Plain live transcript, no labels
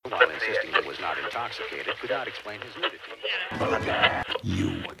not intoxicated, could not explain his nudity.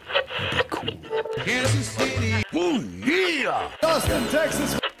 You be cool. Kansas City. Ooh, yeah! Austin,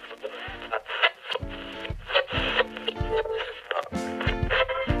 Texas.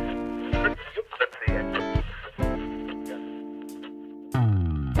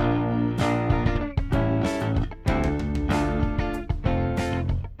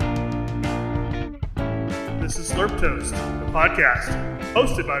 This is Slurp Toast, the podcast,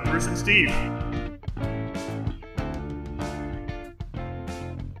 hosted by Bruce and Steve.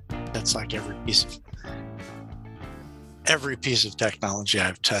 That's like every piece of technology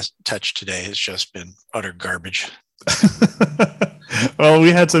I've touched today has just been utter garbage. Well,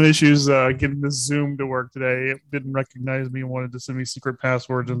 we had some issues getting the Zoom to work today. It didn't recognize me and wanted to send me secret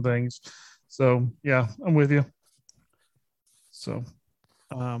passwords and things. So, yeah, I'm with you. So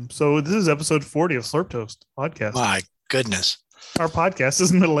this is episode 40 of Slurp Toast podcast. My goodness. Our podcast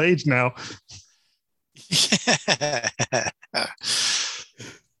is middle-aged now.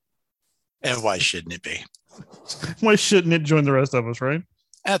 And why shouldn't it be? Why shouldn't it join the rest of us, right?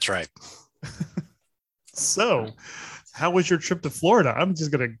 That's right. So, how was your trip to Florida? I'm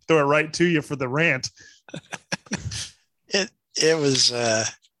just going to throw it right to you for the rant. It was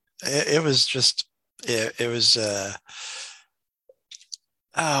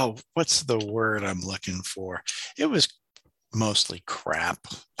what's the word I'm looking for? It was mostly crap.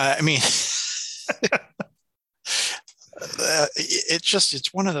 I mean,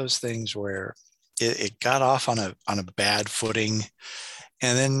 it's one of those things where it got off on a bad footing,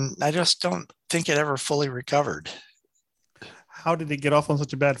 and then I just don't think it ever fully recovered. How did it get off on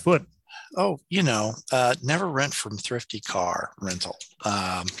such a bad foot? Oh, never rent from Thrifty Car Rental,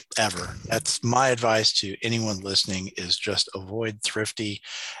 ever. That's my advice to anyone listening, is just avoid Thrifty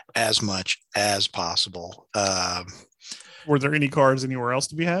as much as possible. Were there any cars anywhere else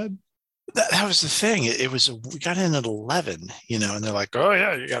to be had? That was the thing. We got in at 11, and they're like, oh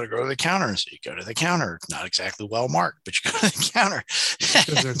yeah, you got to go to the counter. So you go to the counter, not exactly well marked, but you go to the counter.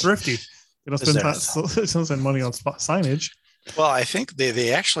 Because they're thrifty. They don't spend money on signage. Well, I think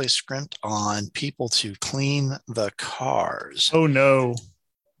they actually scrimped on people to clean the cars. Oh no!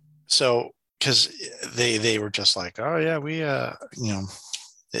 So because they were just like, oh yeah, we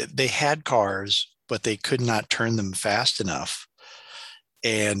they had cars, but they could not turn them fast enough,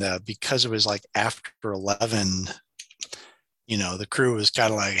 and because it was like after 11, the crew was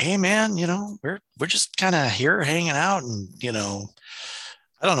kind of like, hey man, we're just kind of here hanging out, and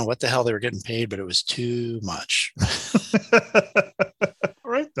I don't know what the hell they were getting paid, but it was too much.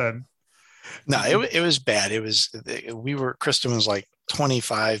 All right, then. No, it was bad. Kristen was like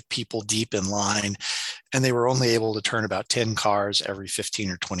 25 people deep in line, and they were only able to turn about 10 cars every 15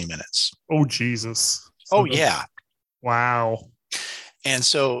 or 20 minutes. Oh, Jesus. Yeah. Wow. And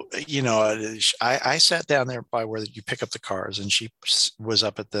so, I sat down there by where you pick up the cars, and she was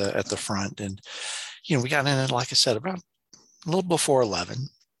up at the front, and, we got in at, like I said, about a little before 11,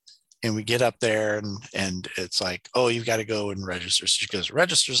 and we get up there, and it's like, oh, you've got to go and register. So she goes,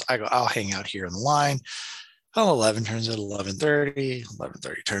 registers. I go, I'll hang out here in the line. Well, 11 turns into 11:30.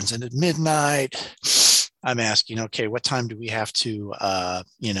 11:30 turns into midnight. I'm asking, okay, what time do we have to,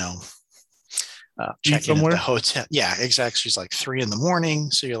 check in at the hotel? Yeah, exactly. She's like 3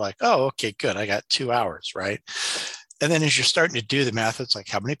 a.m. So you're like, oh, okay, good. I got 2 hours, right? And then as you're starting to do the math, it's like,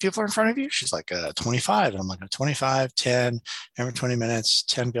 how many people are in front of you? She's like, 25. And I'm like, 25, 10, every 20 minutes,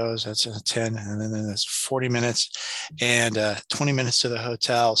 10 goes, that's 10. And then it's 40 minutes and 20 minutes to the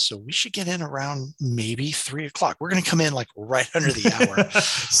hotel. So we should get in around maybe 3 o'clock. We're going to come in like right under the hour.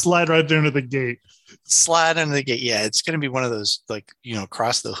 Slide right under the gate. Slide under the gate. Yeah, it's going to be one of those, like,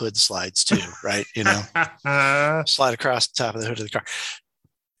 cross the hood slides too, right? Slide across the top of the hood of the car.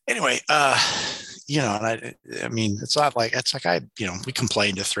 Anyway, and I mean, it's like we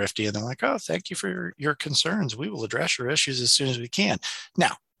complained to Thrifty, and they're like, oh, thank you for your concerns. We will address your issues as soon as we can.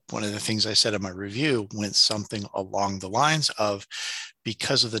 Now, one of the things I said in my review went something along the lines of,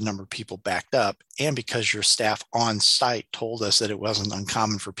 because of the number of people backed up, and because your staff on site told us that it wasn't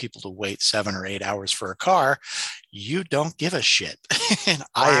uncommon for people to wait 7 or 8 hours for a car, you don't give a shit. And wow.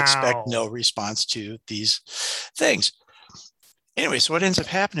 I expect no response to these things. Anyway, so what ends up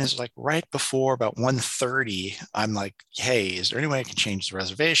happening is, like, right before about 1:30, I'm like, hey, is there any way I can change the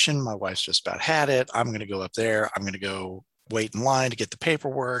reservation? My wife's just about had it. I'm going to go up there. I'm going to go wait in line to get the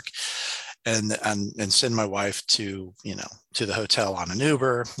paperwork and send my wife to the hotel on an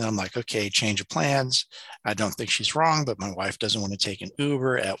Uber. And I'm like, okay, change of plans. I don't think she's wrong, but my wife doesn't want to take an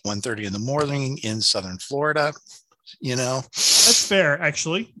Uber at 1:30 in the morning in Southern Florida. That's fair,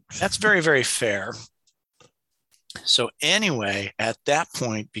 actually. That's very, very fair. So anyway, at that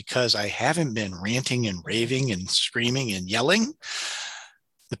point, because I haven't been ranting and raving and screaming and yelling,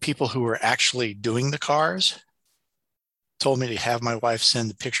 the people who were actually doing the cars told me to have my wife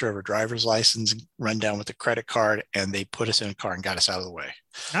send a picture of her driver's license, run down with the credit card, and they put us in a car and got us out of the way.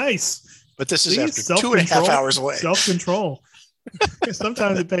 Nice. But this is See, after self-control, 2.5 hours away. Self-control.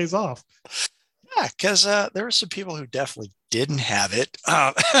 Sometimes it pays off. Yeah, because there were some people who definitely didn't have it.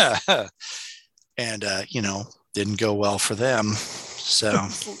 And, didn't go well for them. So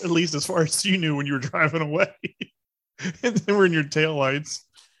at least as far as you knew when you were driving away. And they were in your taillights.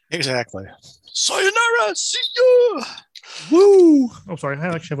 Exactly. Sayonara, see you. Woo! Oh, sorry. I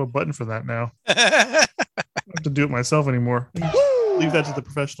actually have a button for that now. I don't have to do it myself anymore. Leave that to the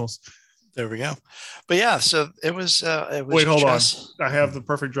professionals. There we go. But yeah, so it was. Wait, hold on. I have the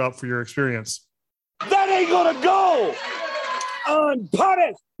perfect drop for your experience. That ain't gonna go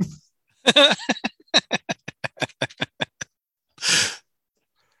unpunished.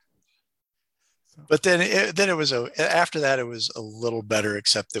 But then it was after that it was a little better,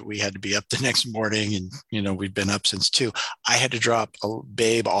 except that we had to be up the next morning, and we'd been up since 2. I had to drop a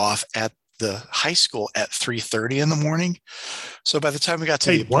babe off at the high school at 3:30 in the morning. So by the time we got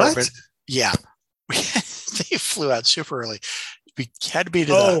to the apartment, yeah, they flew out super early. We had to be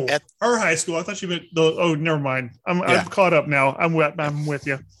to our high school. I thought you meant never mind. I'm caught up now. I'm with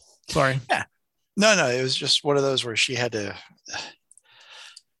you. Sorry. Yeah. No, it was just one of those where she had to.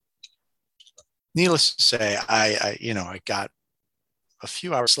 Needless to say, I got a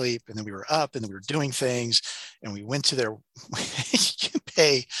few hours sleep, and then we were up, and then we were doing things, and we went to their. You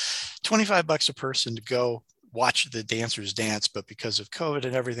pay $25 a person to go watch the dancers dance, but because of COVID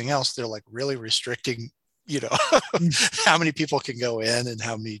and everything else, they're like really restricting, how many people can go in and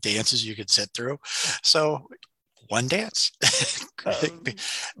how many dances you could sit through. So one dance.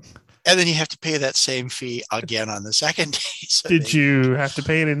 And then you have to pay that same fee again on the second day. So did you have to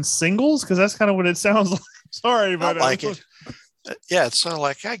pay it in singles? Because that's kind of what it sounds like. Sorry, but I like it. Yeah, it's sort of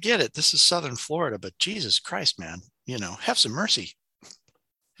like, I get it. This is Southern Florida, but Jesus Christ, man, have some mercy.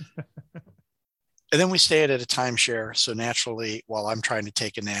 And then we stayed at a timeshare. So naturally, while I'm trying to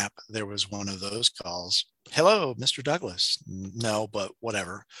take a nap, there was one of those calls. Hello, Mr. Douglas. No, but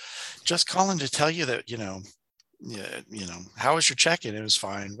whatever. Just calling to tell you that, how was your check-in? It was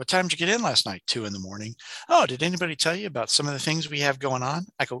fine. What time did you get in last night? 2 a.m. Oh, did anybody tell you about some of the things we have going on?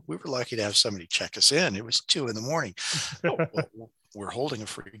 I go, we were lucky to have somebody check us in. It was 2 a.m. Oh, well, we're holding a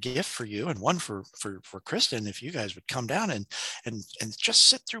free gift for you and one for Kristen. If you guys would come down and just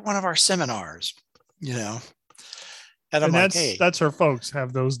sit through one of our seminars, And I'm like, hey, that's her folks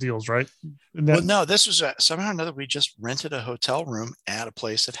have those deals, right? Well, no, this was somehow or another. We just rented a hotel room at a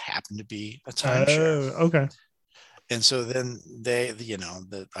place that happened to be a timeshare. Okay. And so then he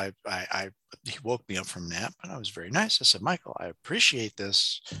woke me up from nap, and I was very nice. I said, Michael, I appreciate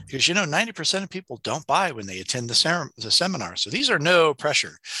this because 90% of people don't buy when they attend the seminar. So these are no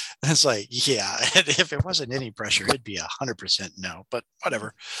pressure. And it's like, yeah, if it wasn't any pressure, it'd be 100% no. But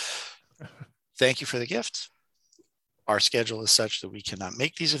whatever. Thank you for the gift. Our schedule is such that we cannot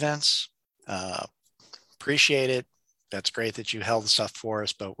make these events. Appreciate it. That's great that you held the stuff for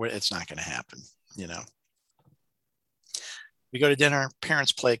us, but it's not going to happen. We go to dinner,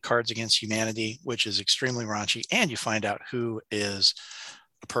 parents play Cards Against Humanity, which is extremely raunchy, and you find out who is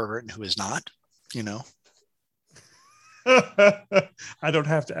a pervert and who is not, I don't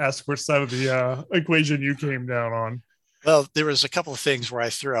have to ask which side of the equation you came down on. Well, there was a couple of things where I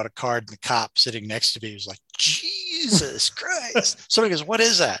threw out a card, and the cop sitting next to me was like, Jesus Christ. Somebody goes, what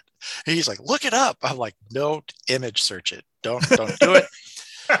is that? And he's like, look it up. I'm like, don't image search it. Don't do it.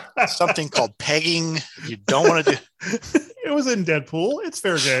 Something called pegging. You don't want to do. It was in Deadpool. It's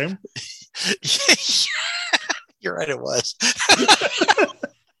fair game. You're right. It was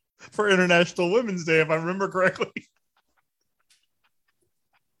for International Women's Day, if I remember correctly.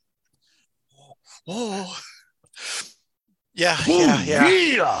 Oh, yeah.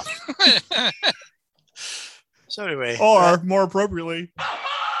 So anyway, or more appropriately.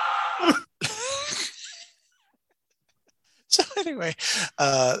 So anyway,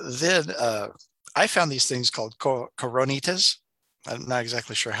 then I found these things called coronitas. I'm not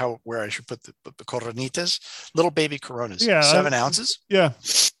exactly sure where I should put the coronitas, little baby Coronas, 7 ounces. Yeah.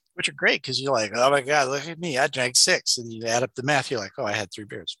 Which are great because you're like, oh my God, look at me. I drank 6. And you add up the math. You're like, oh, I had 3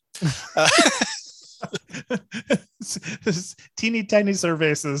 beers. Teeny tiny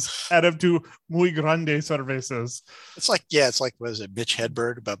cervezas add up to muy grande cervezas. It's like, what is it, Mitch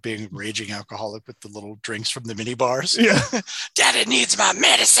Hedberg about being a raging alcoholic with the little drinks from the mini bars? Yeah. Daddy needs my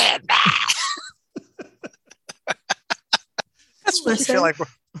medicine. That's what you feel like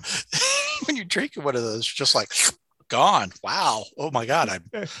when you're drinking one of those, just like, gone. Wow. Oh my God.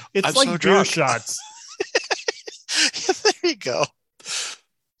 It's I'm like so beer drunk. shots. There you go.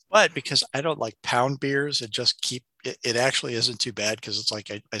 But because I don't like pound beers and just keep it actually isn't too bad because it's like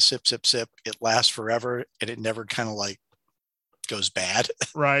I sip, sip, sip. It lasts forever and it never kind of like goes bad.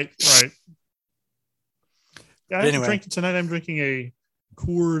 Right. Yeah, I Anyway. tonight I'm drinking a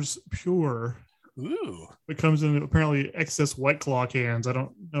Coors Pure. Ooh. It comes in apparently excess White Claw cans. I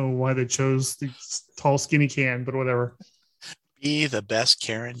don't know why they chose the tall, skinny can, but whatever. Be the best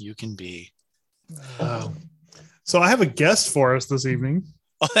Karen you can be. So I have a guest for us this evening.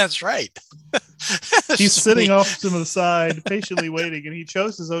 Oh, that's right. He's sitting off to the side, patiently waiting, and he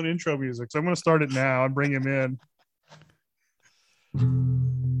chose his own intro music. So I'm going to start it now and bring him in.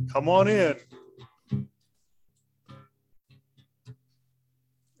 Come on in.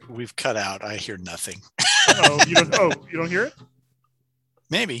 We've cut out. I hear nothing. You don't hear it?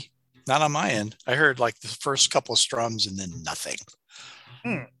 Maybe not on my end. I heard like the first couple of strums and then nothing.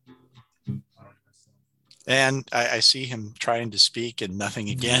 And I see him trying to speak and nothing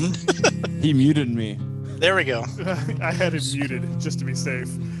again. He muted me. There we go. I had him muted just to be safe.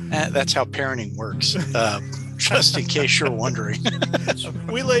 That's how parenting works. Just in case you're wondering.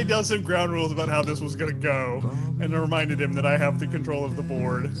 We laid down some ground rules about how this was going to go, and I reminded him that I have the control of the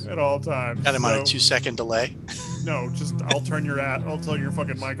board at all times. Got him on a 2-second delay. No, just I'll turn your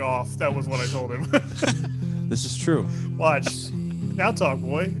fucking mic off. That was what I told him. This is true. Watch. Now talk,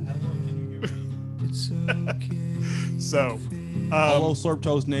 boy. So, Hello, Slurp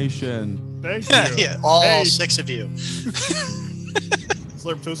Toast Nation. thank you. Yeah, all Hey. 6 of you.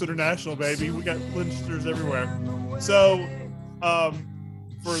 Slurp Toast International, baby. We got listeners everywhere. So,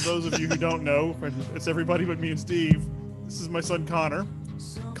 for those of you who don't know, it's everybody but me and Steve. This is my son Connor.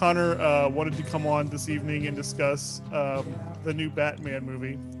 Connor wanted to come on this evening and discuss the new Batman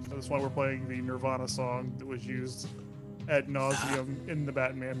movie. That's why we're playing the Nirvana song that was used ad nauseum in the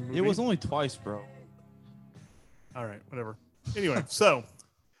Batman movie. It was only twice, bro. All right, whatever. Anyway, so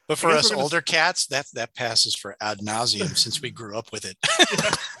But for I guess us we're gonna- older cats, that passes for ad nauseum since we grew up with it.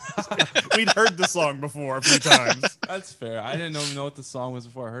 we'd heard the song before a few times. That's fair. I didn't even know what the song was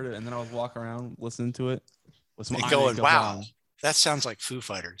before I heard it, and then I was walking around listening to it with some And eye going, makeup wow, on. that sounds like Foo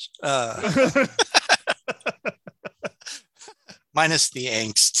Fighters. Minus the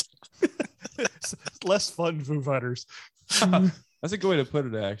angst. Less fun Foo Fighters. That's a good way to put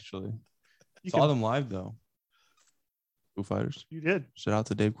it, actually. You, Saw can, them live though. Foo Fighters. you did. Shout out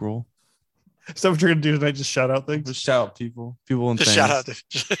to Dave Grohl. Is that what you're gonna do tonight? Just shout out things, Just shout out people and Just things. shout out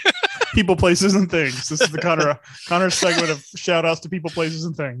to people, places, and things. This is the Connor's segment of shout outs to people, places,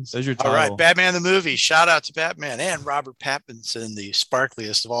 and things. There's your All title. right, Batman the movie. Shout out to Batman and Robert Pattinson, the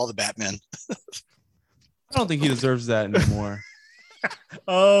sparkliest of all the Batmen. I don't think he deserves that anymore.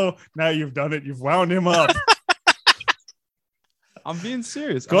 Oh, now you've done it. You've wound him up. I'm being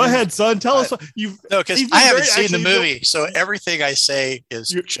serious. Go ahead, son. Tell us. No, because He's been I haven't very- seen the actually, movie, so everything I say is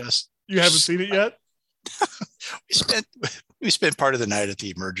just You haven't seen it yet? we spent part of the night at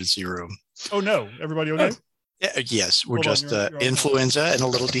the emergency room. Oh no, everybody okay? Yeah, yes, we're Hold on, just you're on. influenza and a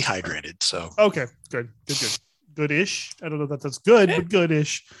little dehydrated. So Okay, good. Good-ish. I don't know that that's good, but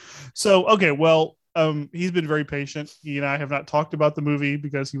good-ish. So, okay, well, he's been very patient. He and I have not talked about the movie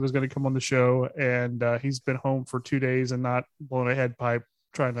because he was going to come on the show, and he's been home for 2 days and not blown a head pipe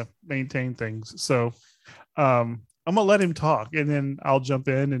trying to maintain things. So, I'm gonna let him talk, and then I'll jump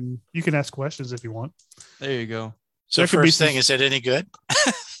in, and you can ask questions if you want. There you go. so There could be first some- thing, is it any good?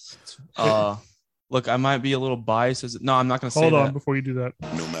 Look, I might be a little biased. No, I'm not going to say Hold that. on before you do that.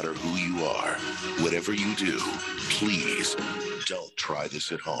 No matter who you are, whatever you do, please don't try this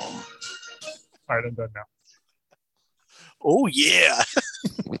at home. All right, I'm done now. Oh yeah.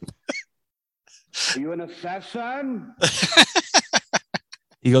 Are you an assassin?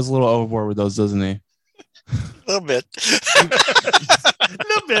 He goes a little overboard with those, doesn't he? A little bit. A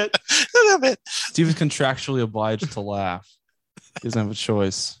little bit. A little bit. Steve is contractually obliged to laugh. He doesn't have a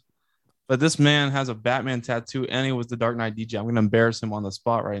choice. But this man has a Batman tattoo, and he was the Dark Knight DJ. I'm going to embarrass him on the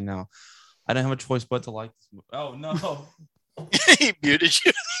spot right now. I didn't have a choice but to like this movie. Oh, no. He muted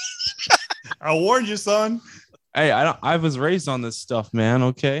you. I warned you, son. Hey, I was raised on this stuff, man.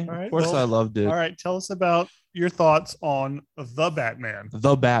 Okay. All right, Of course, well, I loved it. All right, tell us about your thoughts on the Batman.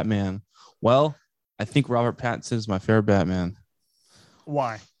 The Batman. Well, I think Robert Pattinson is my favorite Batman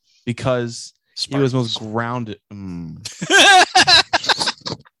Why? because he was most grounded.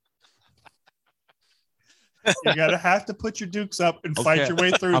 You gotta have to put your dukes up and fight Okay. your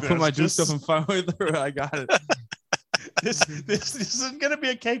way through I'll this. put my juice This- up and find my way through it. I got it. this isn't gonna be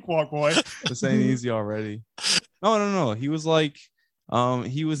a cakewalk, boy. This ain't easy already. No. He was like,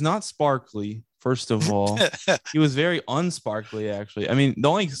 he was not sparkly First of all, he was very unsparkly. Actually, I mean, the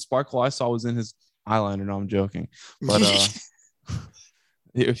only sparkle I saw was in his eyeliner. No, I'm joking. But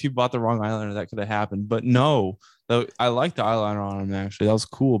if you bought the wrong eyeliner, that could have happened. But no, though, I liked the eyeliner on him. Actually, that was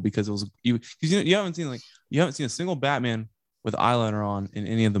cool because it was you haven't seen a single Batman with eyeliner on in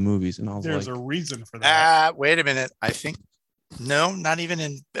any of the movies, and I was There's like, a reason for that. Wait a minute. I think no, not even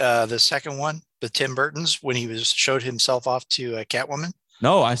in the second one, the Tim Burton's, when he showed himself off to Catwoman.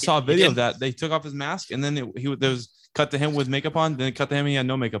 no, I saw a video of that. They took off his mask, and then there was cut to him with makeup on. Then it cut to him, he had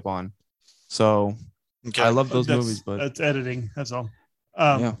no makeup on. So Okay. I love those That's- movies, but that's editing. That's all.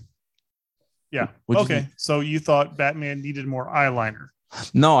 yeah. Yeah. What'd you Okay. So you thought Batman needed more eyeliner.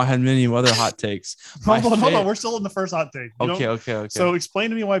 No, I had many other hot takes. Hold on. We're still in the first hot take. You don't- Okay. So explain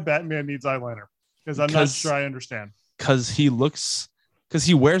to me why Batman needs eyeliner, because I'm not sure I understand. Because he wears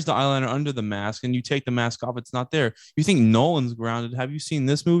the eyeliner under the mask, and you take the mask off, it's not there. You think Nolan's grounded? Have you seen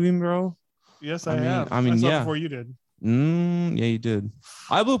this movie, bro? Yes, I I mean- have. I mean, saw it yeah. before you did. Yeah, you did.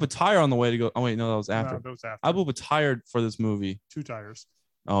 I blew up a tire on the way to go. Oh wait, no, that was after. No, that was after. I blew up a tire for this movie. 2 tires.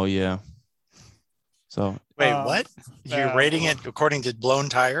 Oh yeah. So Wait, what? You're rating it according to blown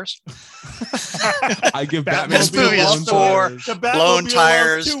tires? I give Batmobile Batman This movie is blown for- tires. The Blown Batmobile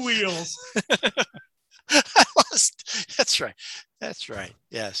tires. has 2 wheels. I lost. That's right. That's right.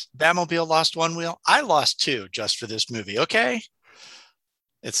 Yes. Batmobile lost 1 wheel. I lost 2 just for this movie. Okay.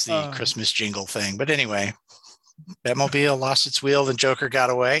 It's the Christmas jingle thing. But anyway, Batmobile lost its wheel, then Joker got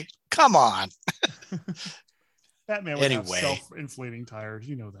away. Come on. Batman would have Anyway. self-inflating tires.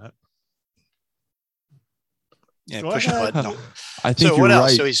 You know that. Yeah, Go push a ahead. button. I think So you're what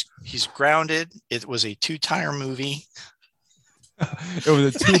else? right. So he's grounded. It was a 2-tire movie. It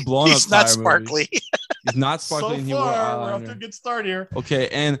was a 2 blown up He's not tire sparkly. movies. He's not sparkly, So and he wore far, we're off to a eyeliner. good start here. Okay,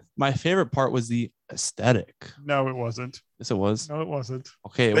 and my favorite part was the aesthetic. No, it wasn't. Yes, it was. No, it wasn't.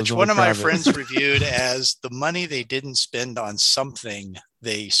 Okay, it Which was one of my Kravitz. friends reviewed as the money they didn't spend on something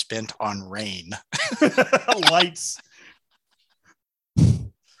they spent on rain. Lights.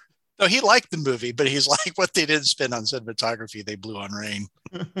 No, he liked the movie, but he's like, what they didn't spend on cinematography, they blew on rain.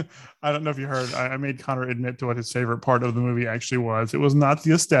 I don't know if you heard. I made Connor admit to what his favorite part of the movie actually was. It was not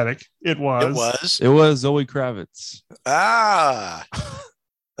the aesthetic. It was. It was. It was Zoe Kravitz. Ah.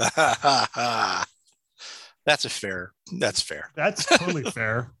 That's fair. That's totally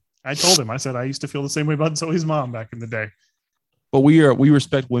fair. I told him. I said I used to feel the same way about Zoe's mom back in the day. But we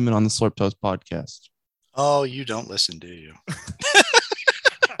respect women on the Slurp Toast podcast. Oh, you don't listen, do you?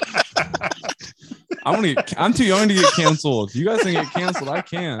 I'm too young to get canceled. You guys can get canceled. I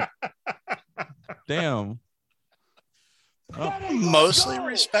can't. Damn. Mostly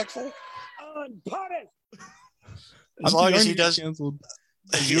respectful. I'm As too long young as to he get does. canceled.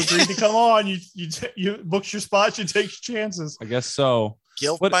 You agreed to come on. You booked your spots. You take your chances. I guess so.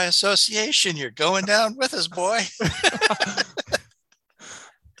 Guilt What- by association. You're going down with us, boy.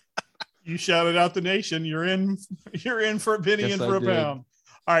 You shouted out the nation. You're in for a penny Yes, and for I a did. pound.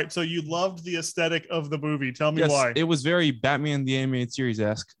 All right. So you loved the aesthetic of the movie. Tell me Yes, why. it was very Batman the Animated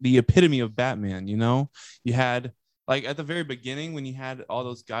Series-esque, the epitome of Batman, you know? You had, like, at the very beginning, when you had all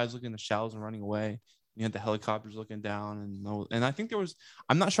those guys looking in the shadows and running away, you had the helicopters looking down, and I think there was,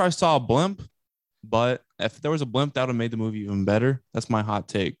 I'm not sure I saw a blimp, but if there was a blimp, that would have made the movie even better. That's my hot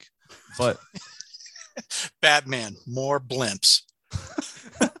take. But Batman, more blimps.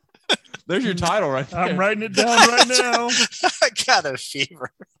 there's your title right there. I'm writing it down right now. I got a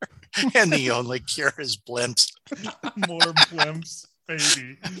fever. And the only cure is blimps. More blimps,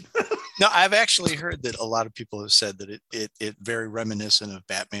 baby. No, I've actually heard that a lot of people have said that it very reminiscent of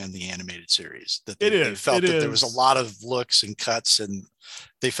Batman the Animated Series. That they felt that there was a lot of looks and cuts, and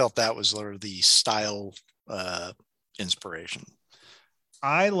they felt that was sort of the style inspiration.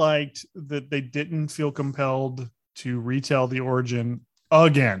 I liked that they didn't feel compelled to retell the origin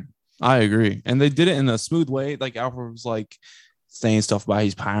again. I agree. And they did it in a smooth way. Like Alfred was like saying stuff about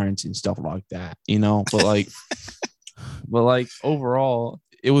his parents and stuff like that, you know, but like overall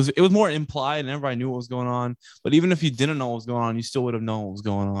it was more implied and everybody knew what was going on. But even if you didn't know what was going on, you still would have known what was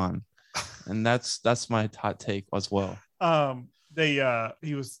going on. And that's my hot take as well. There's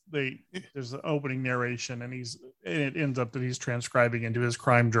an opening narration and it ends up that he's transcribing into his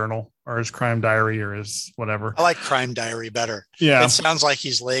crime journal or his crime diary or his whatever. I like Crime Diary better. Yeah. It sounds like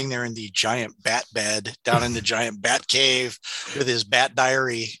he's laying there in the giant bat bed down in the giant bat cave with his bat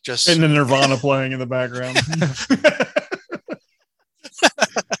diary just And the Nirvana playing in the background.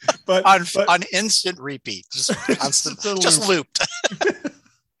 but on instant repeat, just constant, It's a just looped,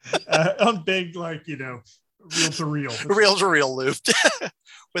 on big, like, you know, reel to reel. reel to reel looped,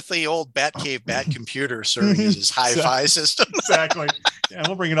 with the old Batcave bat computer serving as his hi-fi system. Exactly. Yeah,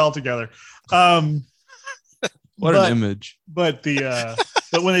 we'll bring it all together. What an image. But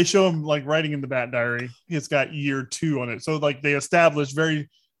but when they show him like writing in the Bat Diary, it's got year 2 on it. So like they established very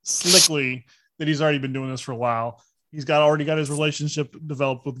slickly that he's already been doing this for a while. He's already got his relationship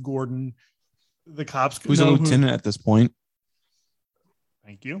developed with Gordon. The cops who's a lieutenant at this point.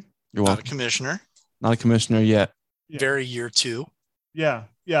 Thank you. You're Not welcome. a commissioner. Not a commissioner yet. Yeah. Very year 2. Yeah.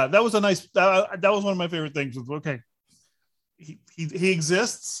 That was a nice. That was one of my favorite things. Was okay. He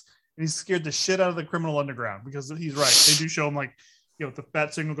exists, and he's scared the shit out of the criminal underground because he's right. They do show him like, the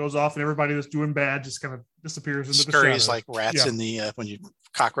bat signal goes off, and everybody that's doing bad just kind of disappears into the shadows. Like rats in the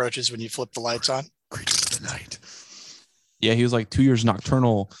cockroaches when you flip the lights on. Creatures of the night. Yeah, he was like 2 years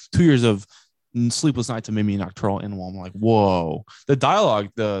nocturnal, 2 years of sleepless nights that made me nocturnal animal. I'm like, whoa. The dialogue,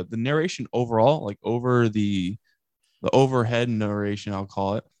 the narration overall, like over the overhead narration, I'll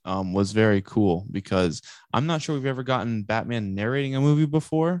call it, was very cool because I'm not sure we've ever gotten Batman narrating a movie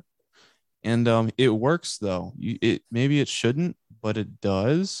before. And it works though. Maybe it shouldn't, but it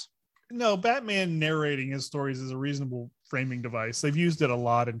does. No, Batman narrating his stories is a reasonable framing device. They've used it a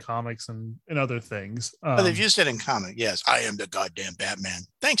lot in comics and other things. But they've used it in comic. Yes, I am the goddamn Batman.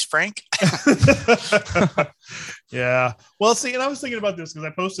 Thanks, Frank. Yeah. Well, see, and I was thinking about this because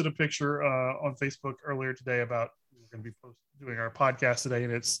I posted a picture on Facebook earlier today about we're going to be doing our podcast today,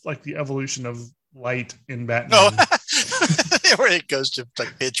 and it's like the evolution of light in Batman. Oh, where it goes to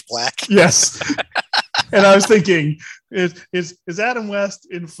like pitch black. Yes. And I was thinking, is Adam West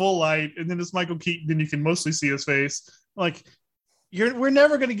in full light, and then it's Michael Keaton, then you can mostly see his face. Like, we're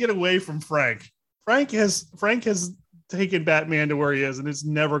never going to get away from Frank. Frank has taken Batman to where he is, and it's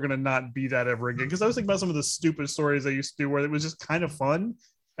never going to not be that ever again. Because I was thinking about some of the stupid stories they used to do where it was just kind of fun.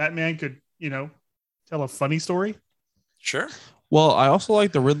 Batman could, tell a funny story. Sure. Well, I also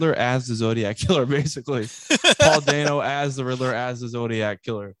like the Riddler as the Zodiac Killer, basically. Paul Dano as the Riddler as the Zodiac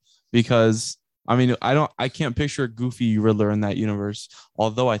Killer, because I can't picture a goofy Riddler in that universe.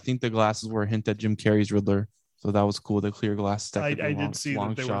 Although I think the glasses were a hint at Jim Carrey's Riddler, so that was cool. The clear glasses. I did see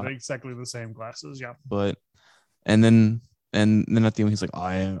that they were exactly the same glasses. Yeah. But and then at the end he's like,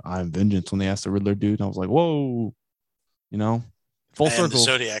 I'm vengeance when they asked the Riddler dude. And I was like, whoa, full circle. The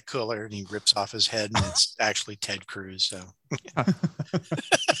Zodiac Killer, and he rips off his head, and it's actually Ted Cruz. So.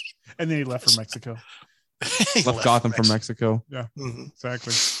 And then he left for Mexico. left Gotham for Mexico. Yeah,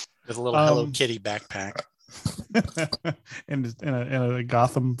 exactly. With a little Hello Kitty backpack. and a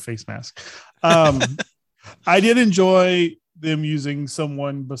Gotham face mask. I did enjoy them using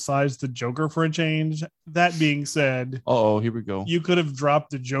someone besides the Joker for a change. That being said, here we go. You could have dropped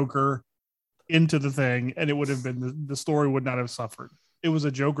the Joker into the thing, and it would have been the story would not have suffered. It was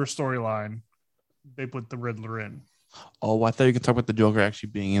a Joker storyline. They put the Riddler in. Oh, I thought you could talk about the Joker actually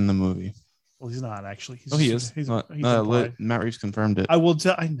being in the movie. Well, he's not actually. He is. He's Matt Reeves confirmed it. I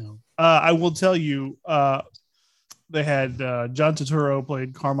know. I will tell you. They had John Turturro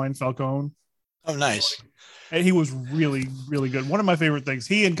played Carmine Falcone. Oh, nice. And he was really, really good. One of my favorite things.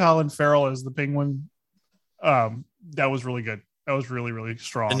 He and Colin Farrell as the Penguin. That was really good. That was really, really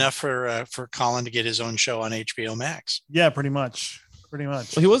strong. Enough for Colin to get his own show on HBO Max. Yeah, pretty much. Well,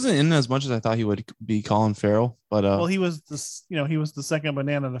 he wasn't in as much as I thought he would be Colin Farrell, but well, he was he was the second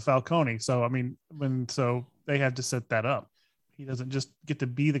banana to Falcone. So so they had to set that up. He doesn't just get to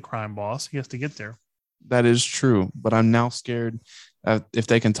be the crime boss; he has to get there. That is true, but I'm now scared if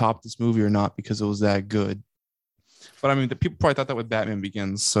they can top this movie or not because it was that good. But the people probably thought that with Batman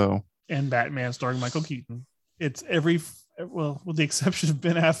Begins. So and Batman starring Michael Keaton. It's with the exception of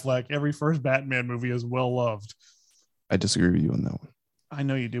Ben Affleck, every first Batman movie is well loved. I disagree with you on that one. I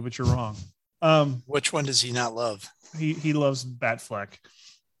know you do, but you're wrong. Which one does he not love? He loves Batfleck.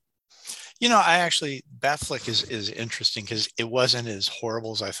 Batfleck is interesting because it wasn't as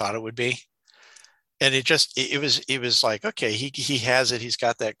horrible as I thought it would be. And it was like, okay, he has it. He's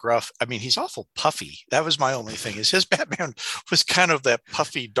got that gruff. He's awful puffy. That was my only thing is his Batman was kind of that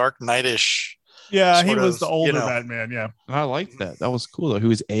puffy, dark knightish. Yeah, he was the older Batman. Yeah, I liked that. That was cool though. He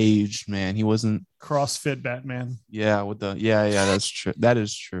was aged, man. He wasn't CrossFit Batman. Yeah, that's true. That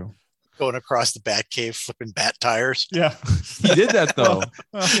is true. Going across the Batcave, flipping bat tires. Yeah, he did that though.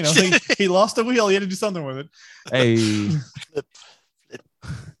 He lost a wheel. He had to do something with it. Hey.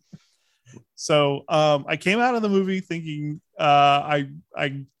 So I came out of the movie thinking I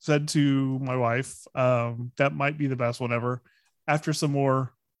said to my wife that might be the best one ever. After some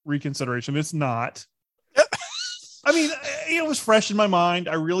more reconsideration, it's not. It was fresh in my mind.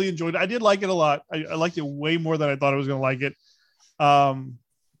 I really enjoyed it. I did like it a lot. I liked it way more than I thought I was going to like it.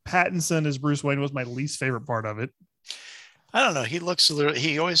 Pattinson as Bruce Wayne was my least favorite part of it. I don't know. He looks a little.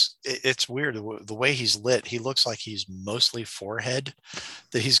 He always. It's weird the way he's lit. He looks like he's mostly forehead.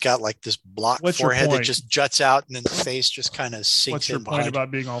 That he's got like this block What's your forehead that point? just juts out, and then the face just kind of sinks What's your in point behind.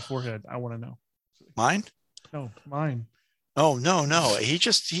 about being all forehead? I want to know. Mine? No, mine. Oh no.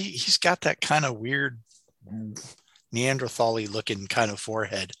 He's got that kind of weird Neanderthal-y looking kind of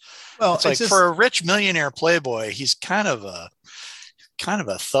forehead. Well, It's like for a rich millionaire playboy, he's kind of a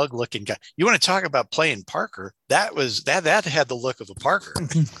thug looking guy. You want to talk about playing Parker? That had the look of a Parker.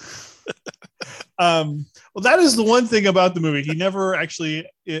 Well, that is the one thing about the movie. He never actually,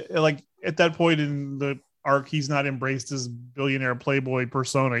 like at that point in the arc, he's not embraced his billionaire playboy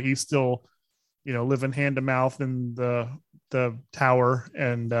persona. He's still, living hand to mouth in the tower.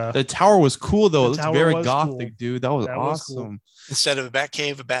 And The tower was cool though. It The looked tower very was gothic, cool. dude. That was That was cool. awesome. Instead of a bat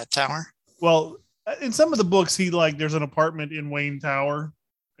cave, a bat tower. well, in some of the books, there's an apartment in Wayne Tower,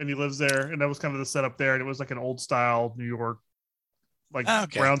 and he lives there, and that was kind of the setup there, and it was like an old style New York, like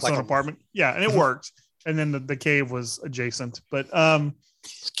Okay, brownstone like a- apartment. Yeah, and it worked. And then the cave was adjacent, but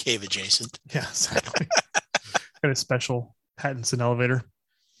It's cave adjacent. yeah, exactly. Got a special Pattinson elevator.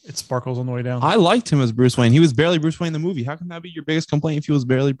 It sparkles on the way down. I liked him as Bruce Wayne. He was barely Bruce Wayne in the movie. How can that be your biggest complaint if he was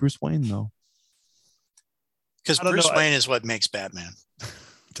barely Bruce Wayne though? Because I don't Bruce know. Wayne is what makes Batman.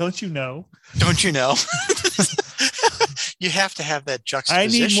 Don't you know? Don't you know? You have to have that I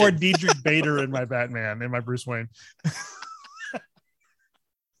juxtaposition. need more Diedrich Bader in my Batman, in my Bruce Wayne.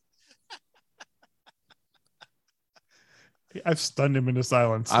 I've stunned him into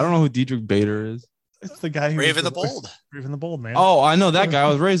silence. I don't know who Diedrich Bader is. It's the guy who Raven was the Bold. Raven the Bold, man. Oh, I know that guy. I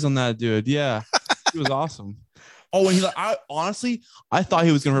was raised on that dude. Yeah, he was awesome. Oh, and I thought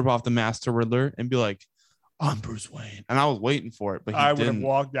he was gonna rip off the Master Riddler and be like, "I'm Bruce Wayne," and I was waiting for it, but he I would have didn't.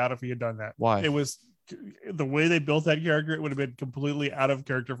 walked out if he had done that. Why? It was the way they built that character. It would have been completely out of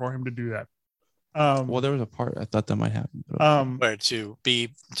character for him to do that. Well, there was a part I thought that might happen. Where to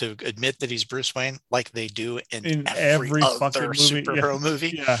admit that he's Bruce Wayne, like they do in every every fucking other movie. superhero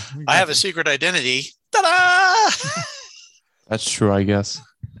movie. Yeah, I have a secret identity. Ta-da! That's true, I guess.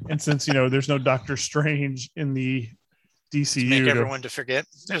 And since there's no Doctor Strange in the DCU, Make everyone to forget.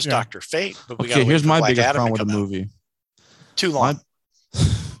 There's Yeah. Dr. Fate, but we got Okay, here's my Black biggest Adam problem to with the come out. movie. Too long.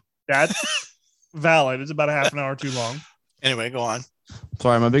 that's valid. It's about a half an hour too long. Anyway, go on.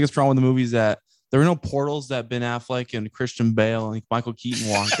 Sorry, my biggest problem with the movie is that there were no portals that Ben Affleck and Christian Bale and Michael Keaton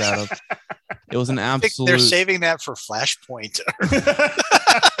walked out of. It was an I think they're absolute. saving that for Flashpoint.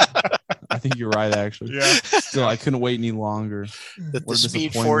 I think you're right, actually. Yeah, Still, I couldn't wait any longer. That What the a Speed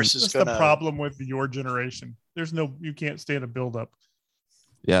disappointment. Force is that's going the to. problem with your generation. You can't stand a build up.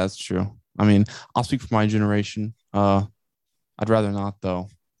 Yeah, that's true. I mean, I'll speak for my generation. I'd rather not, though.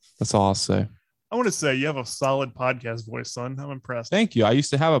 That's all I'll say. I want to say you have a solid podcast voice, son. I'm impressed. Thank you. I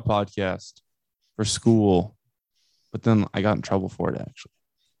used to have a podcast for school, but then I got in trouble for it, actually.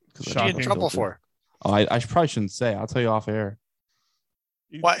 'Cause I What are you in Shocking. trouble for? Oh, I probably shouldn't say. I'll tell you off air.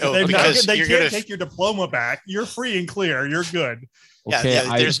 Why? Oh, they because they you're can't gonna- take your diploma back. You're free and clear. You're good. Okay,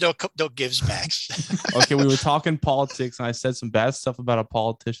 Yeah, there's no gives backs. okay, we were talking politics, and I said some bad stuff about a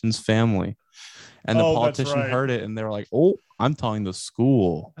politician's family, and the Oh, that's politician right. heard it, and they were like, "Oh, I'm telling the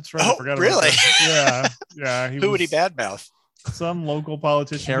school." That's right. I Oh, forgot about really? that. Yeah. Who would he badmouth? Some local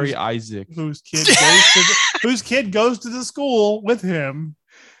politician Carrie Isaac. whose kid goes to the school with him,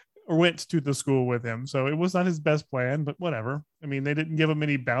 or went to the school with him. So it was not his best plan, but whatever. I mean, they didn't give him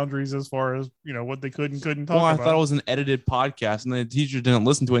any boundaries as far as what they could and couldn't talk Well, I about. thought it was an edited podcast, and the teacher didn't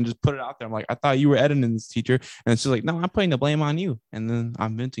listen to it and just put it out there. I'm like, I thought you were editing this, teacher, and it's just like, no, I'm putting the blame on you. And then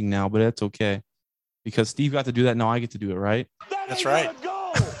I'm venting now, but that's okay because Steve got to do that. Now I get to do it, right? That's right.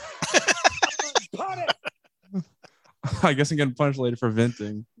 I guess I'm getting punished later for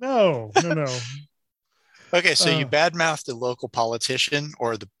venting. No. Okay, so you Uh. badmouthed the local politician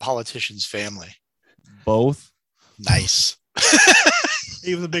or the politician's family. Both. Nice.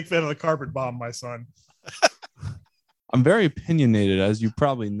 He was a big fan of the carpet bomb, my son. I'm very opinionated, as you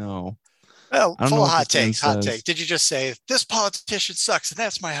probably know. Well, I don't full know of what hot this thing takes. Hot says. take. Did you just say this politician sucks and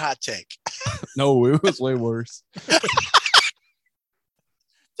that's my hot take? No, it was way worse.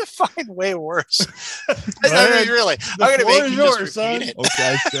 Define way worse. ahead. I mean, really. The I'm going to floor make is you yours, just son. repeat it. Okay,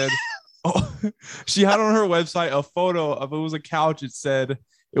 I said, oh, she had on her website a photo of it was a couch. It said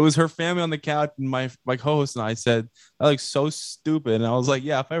it was her family on the couch, and my co-host and I said that looks so stupid. And I was like,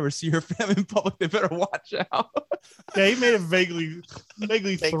 yeah, if I ever see her family in public, they better watch out. Yeah, he made a vaguely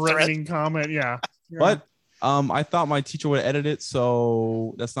Vague threatening comment. Yeah. But I thought my teacher would edit it,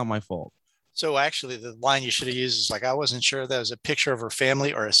 so that's not my fault. So actually, the line you should have used is like, I wasn't sure that was a picture of her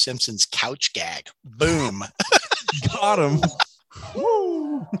family or a Simpsons couch gag. Boom. Got him.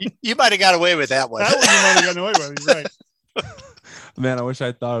 Woo! You might have got away with that one. That one you might have gotten away with. You're right. Man, I wish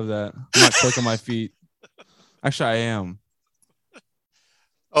I thought of that. I'm not quick on my feet. Actually, I am.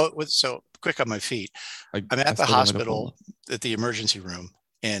 So quick on my feet. Like, I'm I at the still got hospital at the emergency room,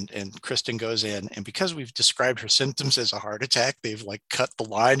 and Kristen goes in, and because we've described her symptoms as a heart attack, they've like cut the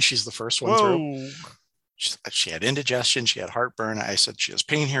line. She's the first one through. Whoa. She had indigestion. She had heartburn. I said she has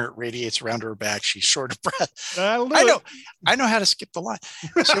pain here. It radiates around her back. She's short of breath. I know how to skip the line.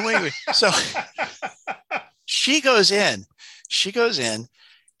 So wait. So she goes in.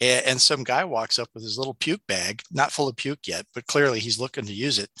 And some guy walks up with his little puke bag, not full of puke yet, but clearly he's looking to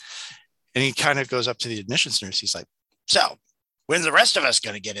use it. And he kind of goes up to the admissions nurse. He's like, "So when's the rest of us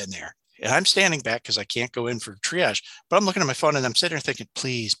going to get in there?" And I'm standing back because I can't go in for triage, but I'm looking at my phone and I'm sitting there thinking,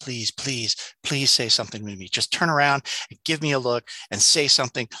 please say something to me. Just turn around and give me a look and say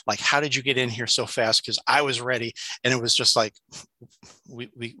something like, how did you get in here so fast? Because I was ready. And it was just like,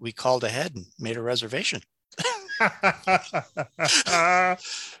 we called ahead and made a reservation. I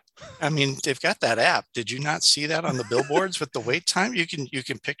mean, they've got that app. Did you not see that on the billboards with the wait time? You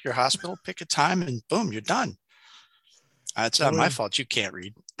can pick your hospital, pick a time, and boom, you're done. It's not my fault. You can't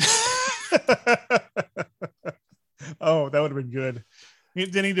read. Oh, that would have been good.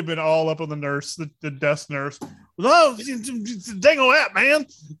 Then he'd have been all up on the nurse, the desk nurse. Oh, it's a dang old app, man.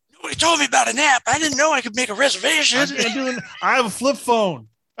 Nobody told me about an app. I didn't know I could make a reservation. I have a flip phone.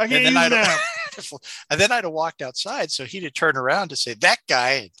 I can't use an app. And then I'd have walked outside, so he'd have turned around to say, that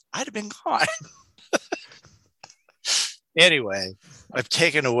guy, I'd have been gone. Anyway, I've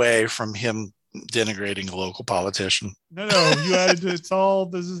taken away from him denigrating a local politician. No, you added to it's all.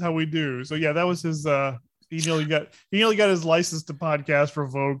 This is how we do. So yeah, that was his. He nearly got his license to podcast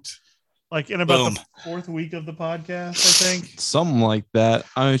revoked, like in about the fourth week of the podcast, I think. Something like that.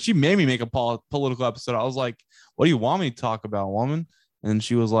 I mean, she made me make a political episode. I was like, "What do you want me to talk about, woman?" And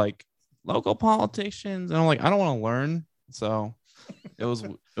she was like, "Local politicians," and I'm like, "I don't want to learn." So it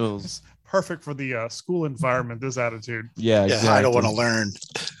was perfect for the school environment. This attitude. Yeah, exactly. I don't want to learn.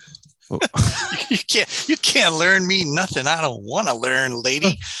 You can't learn me nothing. I don't want to learn,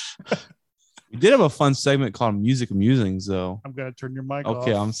 lady. We did have a fun segment called Music Musings, though. I'm gonna turn your mic off.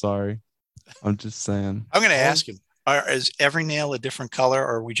 Okay, I'm sorry. I'm just saying. I'm gonna ask him. Is every nail a different color,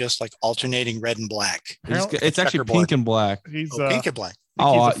 or are we just like alternating red and black? It's actually pink and black. He's pink and black.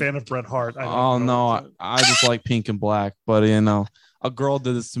 He's a fan of Bret Hart. I just like pink and black. But a girl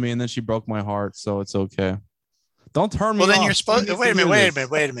did this to me, and then she broke my heart, so it's okay. Don't turn me off. Well, then you're supposed to wait a minute.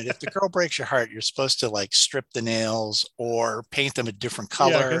 If the girl breaks your heart, you're supposed to like strip the nails or paint them a different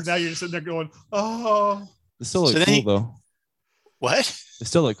color. Yeah, because now you're sitting there going, "Oh." It still look cool though. What? It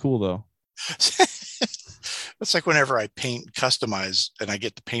still look cool though. It's like whenever I paint, customize, and I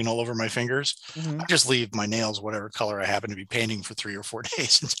get the paint all over my fingers, I just leave my nails whatever color I happen to be painting for 3 or 4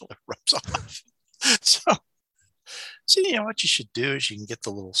 days until it rubs off. So what you should do is you can get the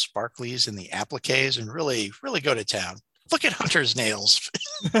little sparklies and the appliques and really, really go to town. Look at Hunter's nails.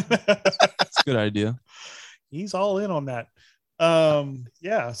 That's a good idea. He's all in on that.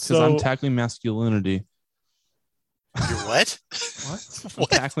 Yeah. Because I'm tackling masculinity. You're what? What? I'm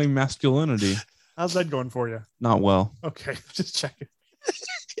tackling masculinity. How's that going for you? Not well. Okay, just checking.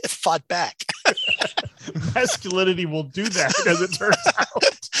 It fought back. Masculinity will do that, as it turns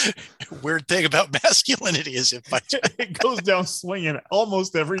out. Weird thing about masculinity is it goes down swinging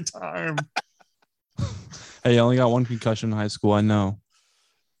almost every time. Hey, I only got 1 concussion in high school. I know.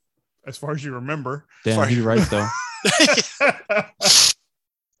 As far as you remember. Damn, he's right though.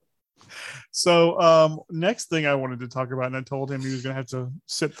 So next thing I wanted to talk about, and I told him he was going to have to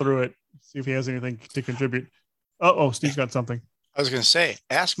sit through it, see if he has anything to contribute. Oh, Steve's got something. I was going to say,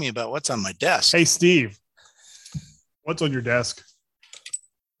 ask me about what's on my desk. Hey, Steve, what's on your desk?